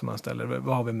som han ställer.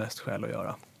 Vad har vi mest skäl att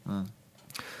göra?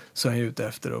 Så är jag ute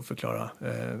efter att förklara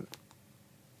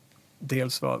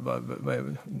dels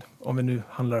om vi nu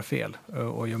handlar fel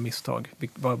och gör misstag,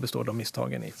 vad består de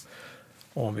misstagen i?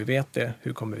 Och om vi vet det,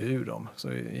 hur kommer vi ur dem? Så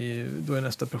då är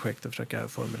nästa projekt att försöka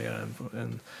formulera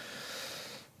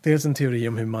dels en teori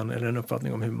om hur man, eller en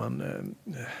uppfattning om hur man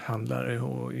handlar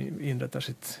och inrättar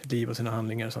sitt liv och sina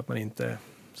handlingar så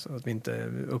att vi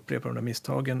inte upprepar de där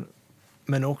misstagen.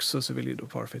 Men också så vill ju då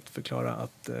Parfit förklara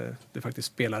att det faktiskt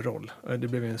spelar roll. Det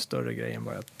blev en större grej än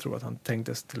vad jag tror att han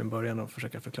tänkte till en början, och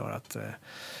försöka förklara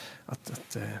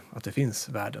att det finns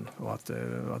värden och att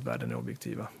värden är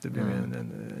objektiva. Det blev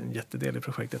en jättedel i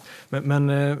projektet.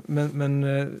 Men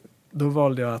då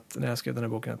valde jag att när jag skrev den här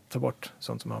boken att ta bort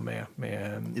sånt som har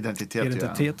med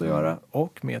identitet att göra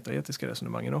och metaetiska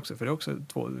resonemangen också. För det är också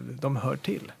de hör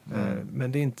till.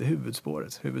 Men det är inte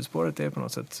huvudspåret. Huvudspåret är på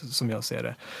något sätt, som jag ser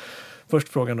det, först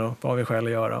frågan då, vad har vi skäl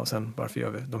att göra, och sen varför gör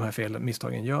vi de här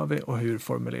misstagen gör vi, och hur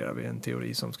formulerar vi en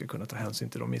teori som ska kunna ta hänsyn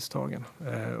till de misstagen.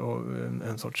 Och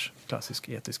en sorts klassisk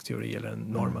etisk teori eller en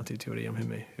normativ teori om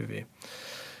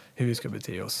hur vi ska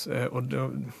bete oss. Och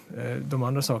de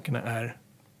andra sakerna är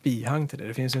bihang till det.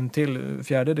 Det finns en till,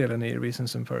 fjärde delen i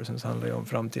Reasons and Persons handlar ju om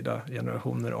framtida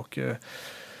generationer och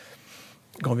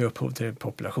gav vi upphov till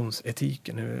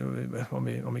populationsetiken.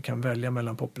 Om vi kan välja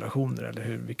mellan populationer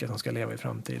eller vilka som ska leva i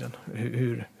framtiden.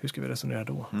 Hur ska vi resonera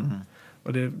då?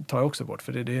 Och det tar jag också bort,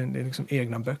 för det är liksom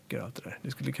egna böcker allt det där.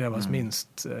 Det skulle krävas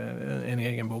minst en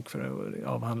egen bok för att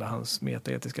avhandla hans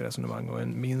metaetiska resonemang, och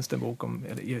minst en bok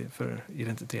för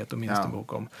identitet, och minst en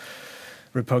bok om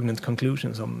Repugnant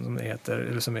Conclusion som det heter,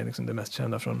 eller som är liksom det mest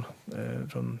kända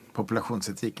från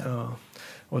populationsetiken. Ja.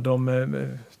 Och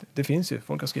det finns ju,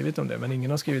 folk har skrivit om det, men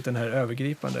ingen har skrivit den här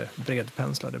övergripande,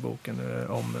 bredpenslade boken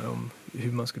om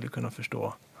hur man skulle kunna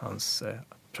förstå hans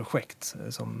projekt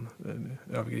som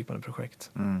övergripande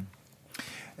projekt.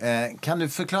 Kan du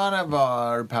förklara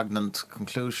vad Repugnant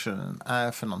Conclusion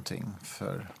är för någonting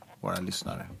för våra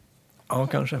lyssnare? Ja,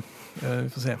 kanske. Vi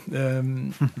får se.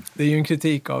 Det är ju en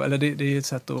kritik av, eller det är ett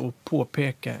sätt att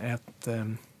påpeka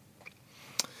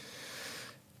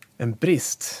en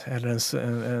brist eller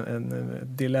en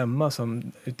dilemma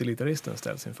som utilitaristen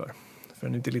ställs inför. För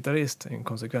en utilitarist är en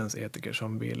konsekvensetiker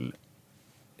som vill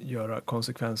göra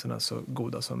konsekvenserna så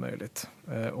goda som möjligt.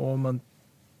 Och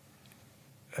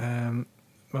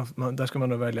där ska man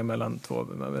då välja mellan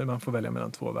man får välja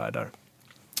mellan två världar.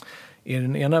 I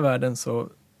den ena världen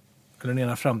eller den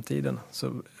ena framtiden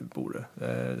så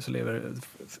lever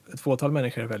ett fåtal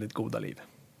människor väldigt goda liv.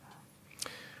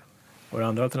 Och det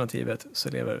andra alternativet så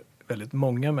lever väldigt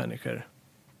många människor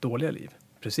dåliga liv.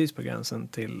 Precis på gränsen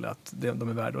till att de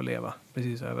är värda att leva.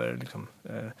 Precis över liksom,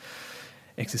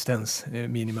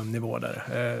 existensminimumnivå där.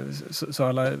 Så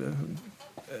alla...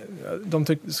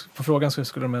 på frågan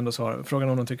skulle de ändå svara. Frågan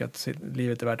om de tycker att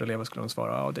livet är värt att leva skulle de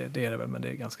svara. Ja, det är det väl, men det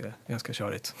är ganska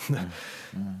körigt.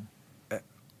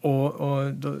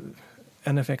 Och då,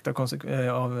 en effekt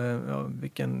av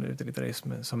vilken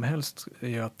utilitarism som helst är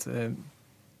ju att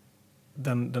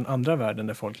den andra världen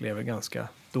där folk lever ganska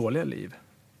dåliga liv,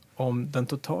 om den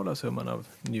totala summan av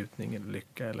njutning eller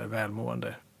lycka eller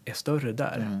välmående är större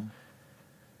där,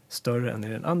 större än i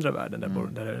den andra världen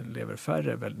där det lever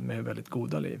färre med väldigt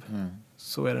goda liv,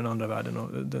 så är den andra världen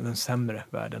och den sämre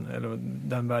världen, eller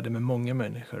den världen med många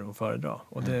människor att föredra.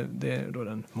 Och det är då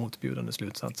den motbjudande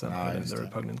slutsatsen, the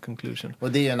repugnant conclusion.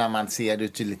 Och det är ju när man ser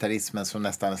utilitarismen som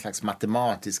nästan en slags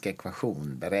matematisk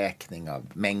ekvation, beräkning av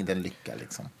mängden lycka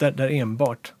liksom. Där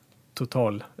enbart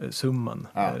totalsumman,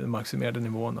 maximerade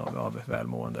nivån av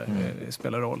välmående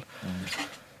spelar roll.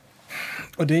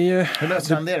 Och det är ju... Hur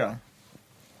löser han det då?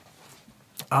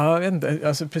 Ja, jag vet inte.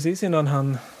 Alltså, precis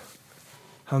innan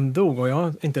han dog, och jag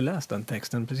har inte läst den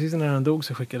texten. Precis innan han dog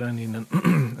så skickade han in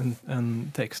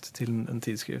en text till en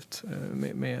tidskrift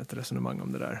med ett resonemang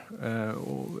om det där.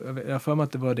 Och jag har för mig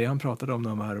att det var det han pratade om när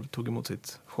han här tog emot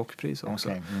sitt chockpris också.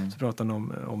 Okay. Så pratade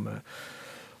han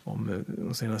om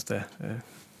de senaste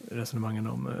resonemangen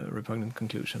om repugnant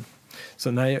conclusion.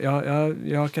 Så nej,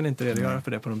 jag kan inte redogöra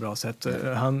för det på något bra sätt.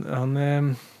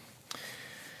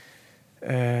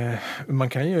 Man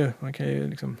kan ju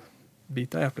liksom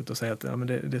bita äpplet och säga att men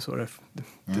det är så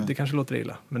det kanske låter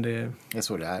illa, men det är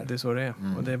så det är. Det är så det är.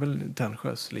 Och det är väl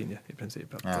Tännsjös linje i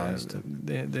princip. Att,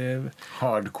 det är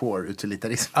hardcore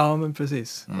utilitarism. Ja, men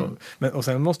precis. Och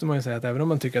sen måste man ju säga att även om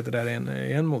man tycker att det där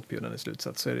är en motbjudande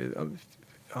slutsats, så är det...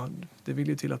 det vill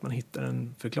ju till att man hittar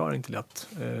en förklaring till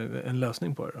en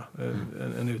lösning på det då.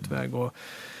 En utväg. Och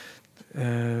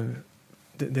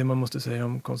det man måste säga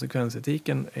om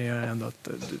konsekvensetiken är ändå att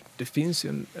det finns ju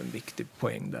en viktig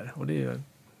poäng där. Och det är ju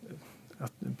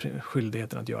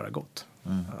skyldigheten att göra gott.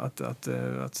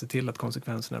 Att se till att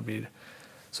konsekvenserna blir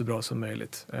så bra som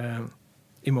möjligt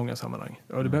i många sammanhang.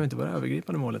 Och det behöver inte vara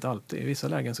övergripande målet alltid. I vissa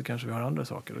lägen så kanske vi har andra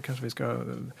saker. Då kanske vi ska...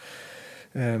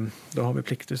 Då har vi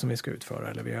plikter som vi ska utföra,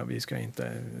 eller vi ska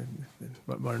inte,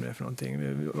 vad det nu är för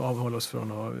någonting, avhålla oss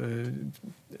från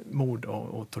mord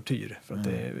och tortyr. För att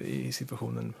det är i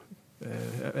situationen,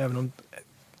 även om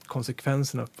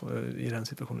konsekvenserna i den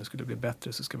situationen skulle bli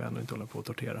bättre, så ska vi ändå inte hålla på att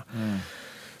tortera.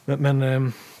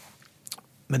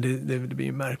 Men det blir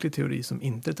en märklig teori som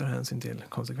inte tar hänsyn till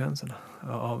konsekvenserna.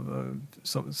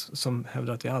 Som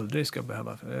hävdar att vi aldrig ska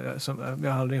behöva... vi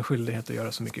har aldrig en skyldighet att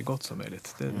göra så mycket gott som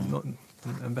möjligt.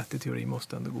 En vettig teori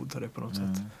måste ändå godta det på något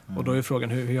sätt. Och då är frågan,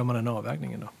 hur gör man den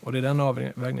avvägningen då? Och det är den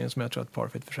avvägningen som jag tror att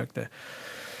Parfit försökte...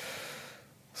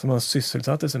 Som han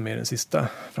sysselsatte sig med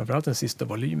framförallt den sista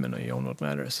volymen i On What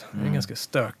Matters. Det är en ganska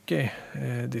stökig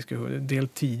diskussion. Del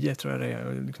 10 tror jag det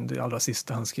är, liksom det allra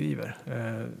sista han skriver.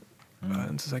 Jag är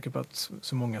inte så säker på att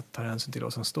så många tar hänsyn till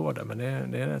vad som står där, men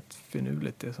det är rätt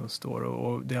finurligt det som står.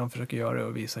 Och det han försöker göra är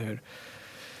att visa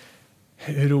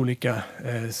hur olika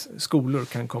skolor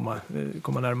kan komma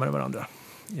närmare varandra.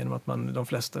 Genom att de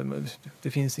flesta,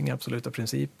 det finns inga absoluta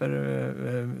principer.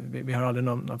 Vi har aldrig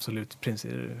någon absolut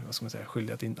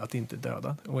skyldighet att inte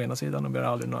döda. Å ena sidan, och vi har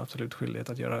aldrig någon absolut skyldighet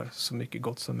att göra så mycket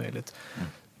gott som möjligt.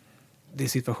 Det är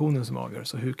situationen som avgör,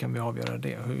 så hur kan vi avgöra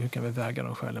det? Hur kan vi väga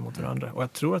de skälen mot varandra? Och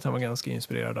jag tror att han var ganska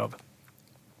inspirerad av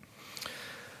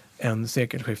en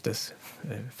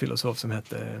sekelskiftesfilosof som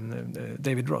hette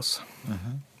David Ross,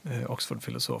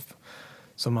 Oxford-filosof,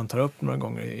 som man tar upp några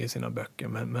gånger i sina böcker,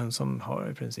 men som har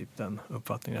i princip den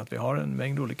uppfattningen att vi har en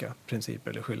mängd olika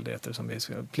principer eller skyldigheter som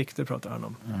plikter pratar han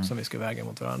om, som vi ska väga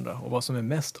mot varandra. Och vad som är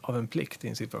mest av en plikt i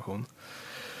en situation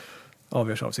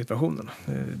avgörs av situationen.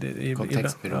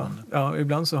 Kontextberoende. Ja,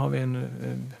 ibland så har vi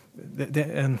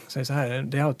säg så här,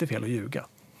 det är alltid fel att ljuga.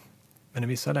 Men i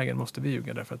vissa lägen måste vi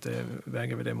ljuga därför att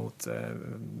väger vi det mot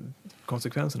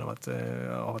konsekvensen av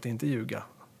att inte ljuga.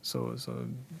 Så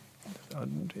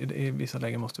i vissa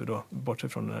lägen måste vi då bortse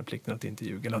från den här plikten att inte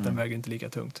ljuga, eller att den väger inte lika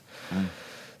tungt.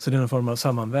 Så det är en form av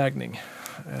sammanvägning.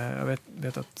 Jag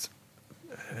vet att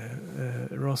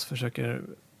Ross försöker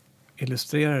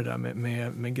illustrera det där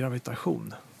med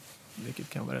gravitation, vilket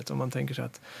kan vara rätt. Om man tänker sig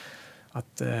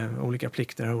att olika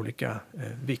plikter har olika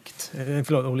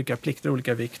olika plikter har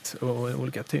olika vikt och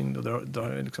olika tyngd, och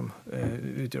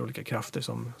utgör olika krafter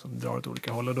som drar åt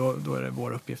olika håll, och då är det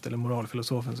vår uppgift, eller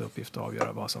moralfilosofens uppgift, att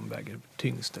avgöra vad som väger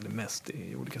tyngst eller mest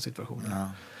i olika situationer.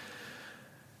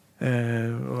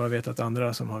 Och jag vet att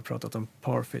andra som har pratat om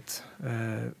Parfit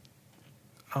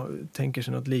tänker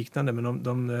sig något liknande, men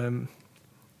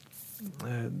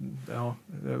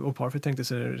och Parfit tänkte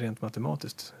sig rent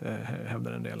matematiskt,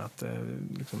 hävdar en del, att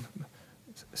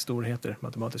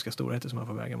matematiska storheter som man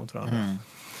får väga mot varandra.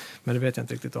 Men det vet jag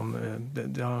inte riktigt om,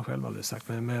 det har han själv aldrig sagt,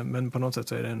 men på något sätt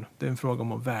så är det en fråga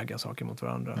om att väga saker mot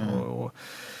varandra. Och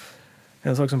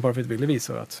en sak som Parfit ville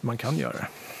visa var att man kan göra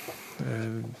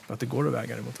det, att det går att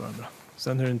väga det mot varandra.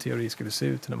 Sen hur en teori skulle se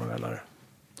ut när man väl har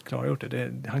klargjort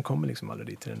det, han kommer liksom aldrig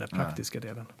dit till den där praktiska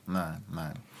delen.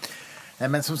 Nej.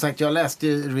 Men som sagt, jag läste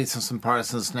ju Reasons and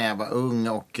Parsons när jag var ung,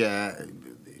 och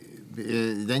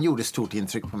den gjorde stort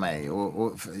intryck på mig.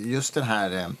 Och just det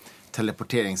här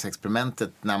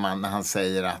teleporteringsexperimentet när han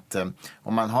säger att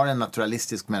om man har en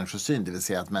naturalistisk människosyn, det vill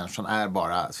säga att människan är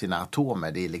bara sina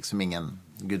atomer, det är liksom ingen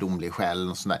gudomlig själ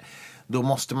och sådär, då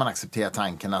måste man acceptera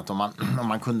tanken att om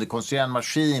man kunde konstruera en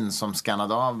maskin som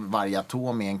skannade av varje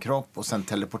atom i en kropp och sen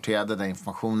teleporterade den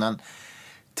informationen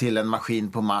till en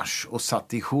maskin på Mars och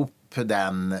satte ihop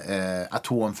den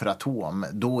atom för atom,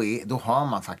 då har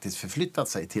man faktiskt förflyttat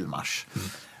sig till Mars.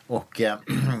 Och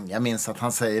jag minns att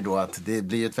han säger då att det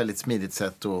blir ett väldigt smidigt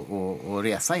sätt att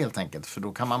resa helt enkelt, för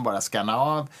då kan man bara scanna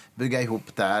av, bygga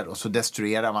ihop där, och så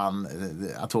destruerar man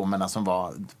atomerna som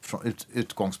var från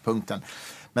utgångspunkten.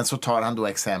 Men så tar han då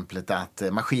exemplet att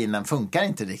maskinen funkar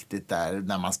inte riktigt där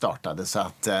när man startade, så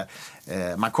att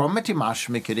man kommer till Mars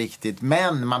mycket riktigt,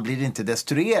 men man blir inte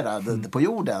destruerad på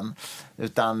jorden,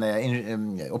 utan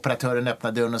operatören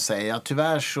öppnar dörren och säger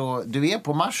tyvärr så, du är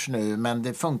på Mars nu, men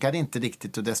det funkar inte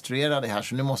riktigt att destruera dig här,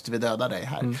 så nu måste vi döda dig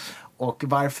här. Och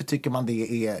varför tycker man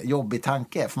det är jobbig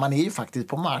tanke? För man är ju faktiskt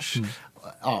på Mars.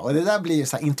 Ja, och det där blir ju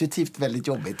så här intuitivt väldigt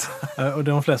jobbigt. Och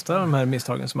de flesta av de här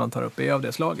misstagen som man tar upp är av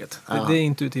det slaget. Det är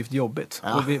intuitivt jobbigt.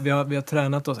 Och vi har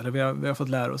tränat oss, eller vi har fått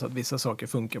lära oss att vissa saker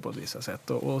funkar på ett vissa sätt.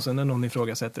 Och sen när någon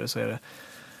ifrågasätter det så är det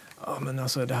Ja, men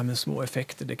alltså det här med små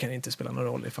effekter, det kan inte spela någon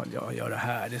roll ifall jag gör det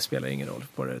här. Det spelar ingen roll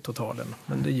på det totalen.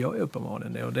 Men det gör ju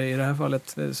uppenbarligen det. Och i det här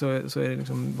fallet så är det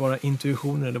liksom bara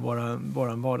intuitioner eller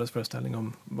bara en vardagsföreställning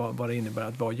om vad det innebär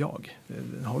att vara jag.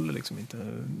 Det håller liksom inte.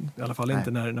 I alla fall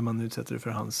inte när man utsätter det för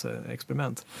hans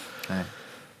experiment. Nej.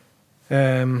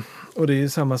 Och det är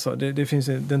samma sak. Det finns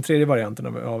den tredje varianten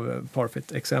av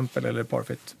Parfit-exempel eller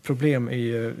Parfit-problem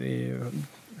i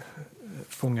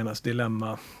fångarnas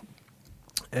dilemma.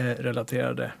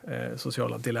 Relaterade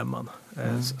sociala dilemman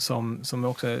som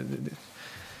också är,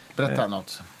 berätta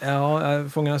något. Ja,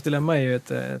 Fångarnas dilemma är ju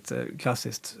ett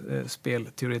klassiskt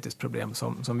spelteoretiskt problem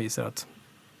som visar att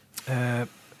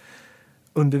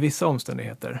under vissa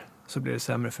omständigheter så blir det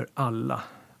sämre för alla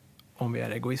om vi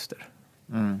är egoister.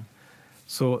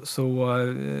 Så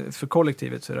för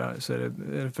kollektivet så är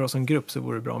det för oss som grupp så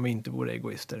vore det bra om vi inte vore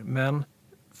egoister, men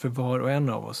för var och en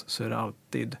av oss så är det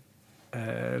alltid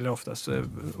eller oftast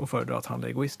att föredra att handla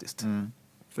egoistiskt.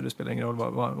 För det spelar ingen roll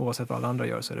oavsett vad alla andra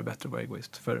gör så är det bättre att vara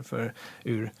egoist för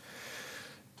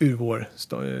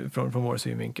från vår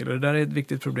synvinkel. Och det där är ett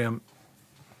viktigt problem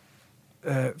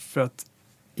för att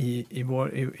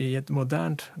i ett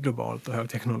modernt, globalt och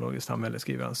högteknologiskt samhälle,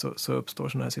 skriver han, så uppstår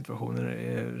sådana här situationer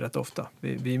rätt ofta.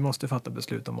 Vi måste fatta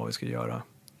beslut om vad vi ska göra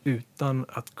utan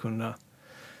att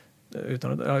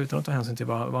ta hänsyn till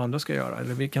vad andra ska göra.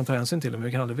 Eller vi kan ta hänsyn till det, men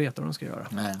vi kan aldrig veta vad de ska göra.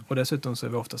 Nej. Och dessutom så är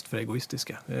vi oftast för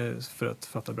egoistiska för att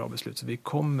fatta bra beslut. Så vi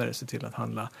kommer se till att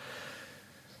handla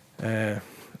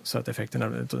så att effekterna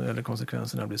eller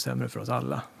konsekvenserna blir sämre för oss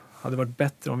alla. Hade varit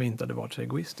bättre om vi inte hade varit så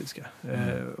egoistiska.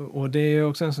 Och det är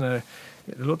också en sån här,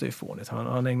 det låter ju fånigt. Han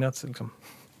har ägnat liksom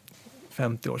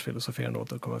 50 års filosoferande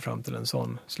åt att komma fram till en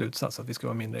sån slutsats att vi ska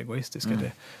vara mindre egoistiska.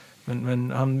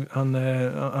 Men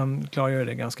han klargör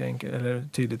det ganska enkelt eller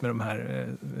tydligt med de här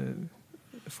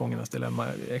fångarnas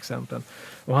dilemma-exemplen.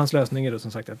 Och hans lösning är då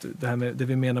som sagt att det här med det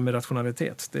vi menar med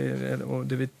rationalitet och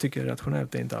det vi tycker är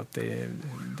rationellt är inte alltid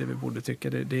det vi borde tycka.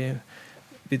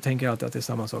 Vi tänker alltid att det är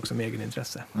samma sak som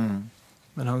egenintresse.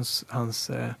 Men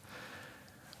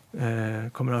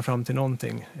kommer han fram till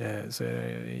någonting så är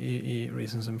det, i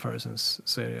Reasons and Persons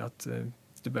så är det att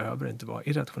det behöver inte vara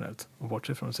irrationellt och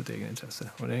bortse från sitt egen intresse.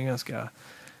 Och det är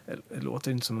det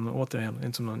låter inte som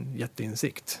någon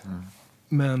jätteinsikt.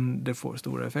 Men det får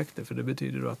stora effekter, för det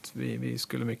betyder då att vi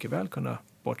skulle mycket väl kunna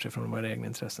bortse från våra egna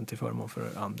intressen till förmån för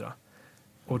andra.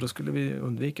 Och då skulle vi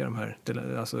undvika de här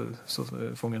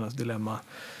fångarnas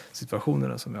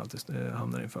dilemma-situationerna som vi alltid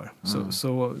hamnar inför.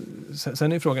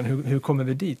 Sen är frågan, hur kommer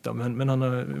vi dit då? Men han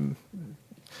har...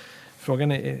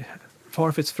 Frågan är...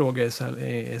 Parfits fråga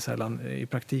är sällan i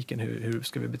praktiken hur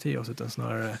ska vi bete oss, utan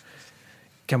snarare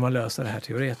kan man lösa det här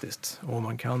teoretiskt, och om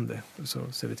man kan det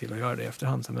så ser vi till att göra det i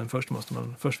efterhand. Men först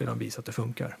vill han visa att det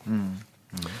funkar.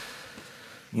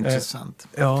 Intressant.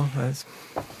 Ja.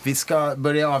 Vi ska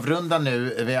börja avrunda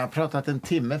nu. Vi har pratat en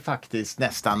timme faktiskt,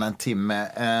 nästan en timme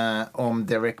om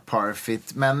Derek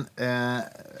Parfit. Men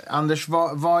Anders,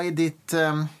 vad är ditt...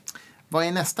 Vad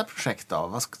är nästa projekt då?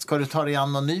 Vad ska du ta dig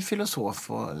an någon ny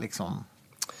filosof och liksom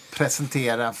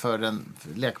presentera för en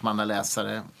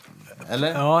lekmannaläsare?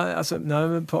 Eller? Ja, alltså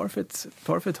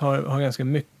Parfit har ganska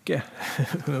mycket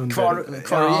kvar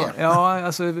ja,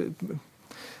 alltså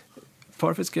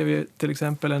Parfit skrev ju till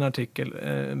exempel en artikel,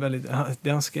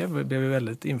 det han skrev blev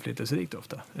väldigt inflytelserikt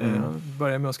ofta. Han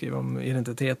började med att skriva om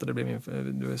identitet och det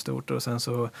blev stort, och sen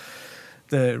så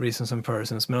The Reasons and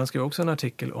Persons, men han skrev också en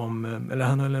artikel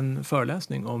han höll en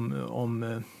föreläsning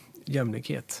om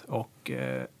jämlikhet och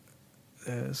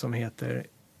som heter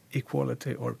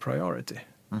Equality or Priority.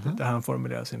 Där han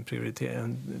formulerar sin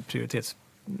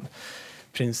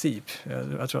prioritetsprincip.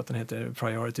 Jag tror att den heter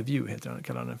Priority View,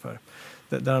 kallar han den för.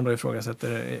 Där han då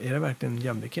ifrågasätter, är det verkligen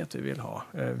jämlikhet vi vill ha?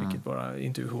 Vilket bara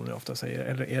intuitioner ofta säger.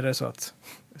 Eller är det så att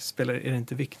är det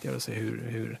inte viktigare att se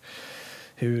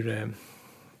hur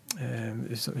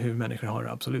människor har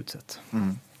det absolut sett?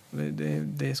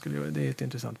 Det är ett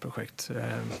intressant projekt.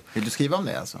 Vill du skriva om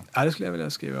det alltså? Ja, det skulle jag vilja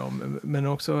skriva om. Men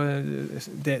också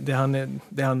det han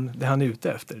är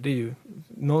ute efter. Det är ju,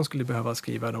 någon skulle behöva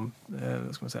skriva de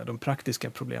praktiska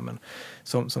problemen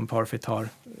som Parfit har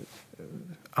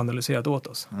analyserat åt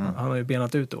oss. Han har ju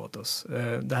benat ut åt oss.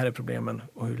 Det här är problemen,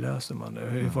 och hur löser man det?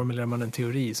 Hur formulerar man en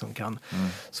teori som kan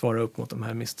svara upp mot de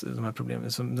här problemen,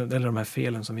 eller de här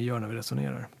felen som vi gör när vi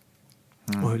resonerar?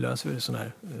 Och hur löser vi sån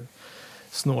här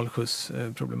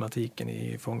snålskjutsproblematiken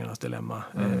i fångarnas dilemma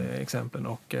exemplen,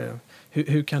 och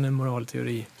hur kan en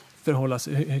moralteori förhålla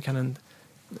sig,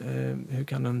 hur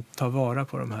kan den ta vara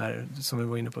på de här, som vi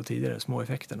var inne på tidigare, små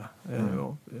effekterna?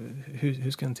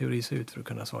 Hur ska en teori se ut för att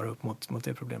kunna svara upp mot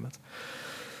det problemet?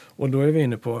 Och då är vi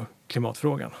inne på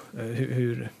klimatfrågan.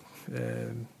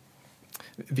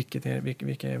 vilka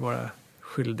är våra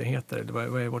skyldigheter,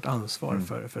 vad är vårt ansvar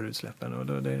för utsläppen. Och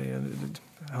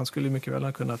han skulle mycket väl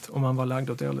ha kunnat, om han var lagd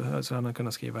åt det, så hade han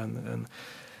kunnat skriva en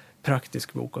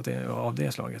praktisk bok av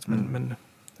det slaget. Men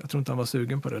jag tror inte han var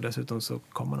sugen på det. Dessutom så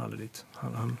kom han aldrig dit.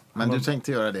 Men du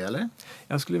tänkte göra det, eller?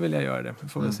 Jag skulle vilja göra det. Vi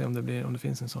får väl se om det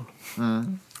finns en sån.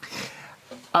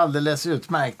 Alldeles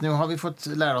utmärkt. Nu har vi fått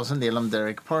lära oss en del om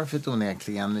Derek Parfit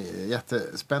onekligen.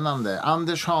 Jättespännande.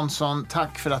 Anders Hansson,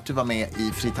 tack för att du var med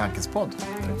i Fri Tankes podd.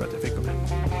 Tack för att jag fick komma med.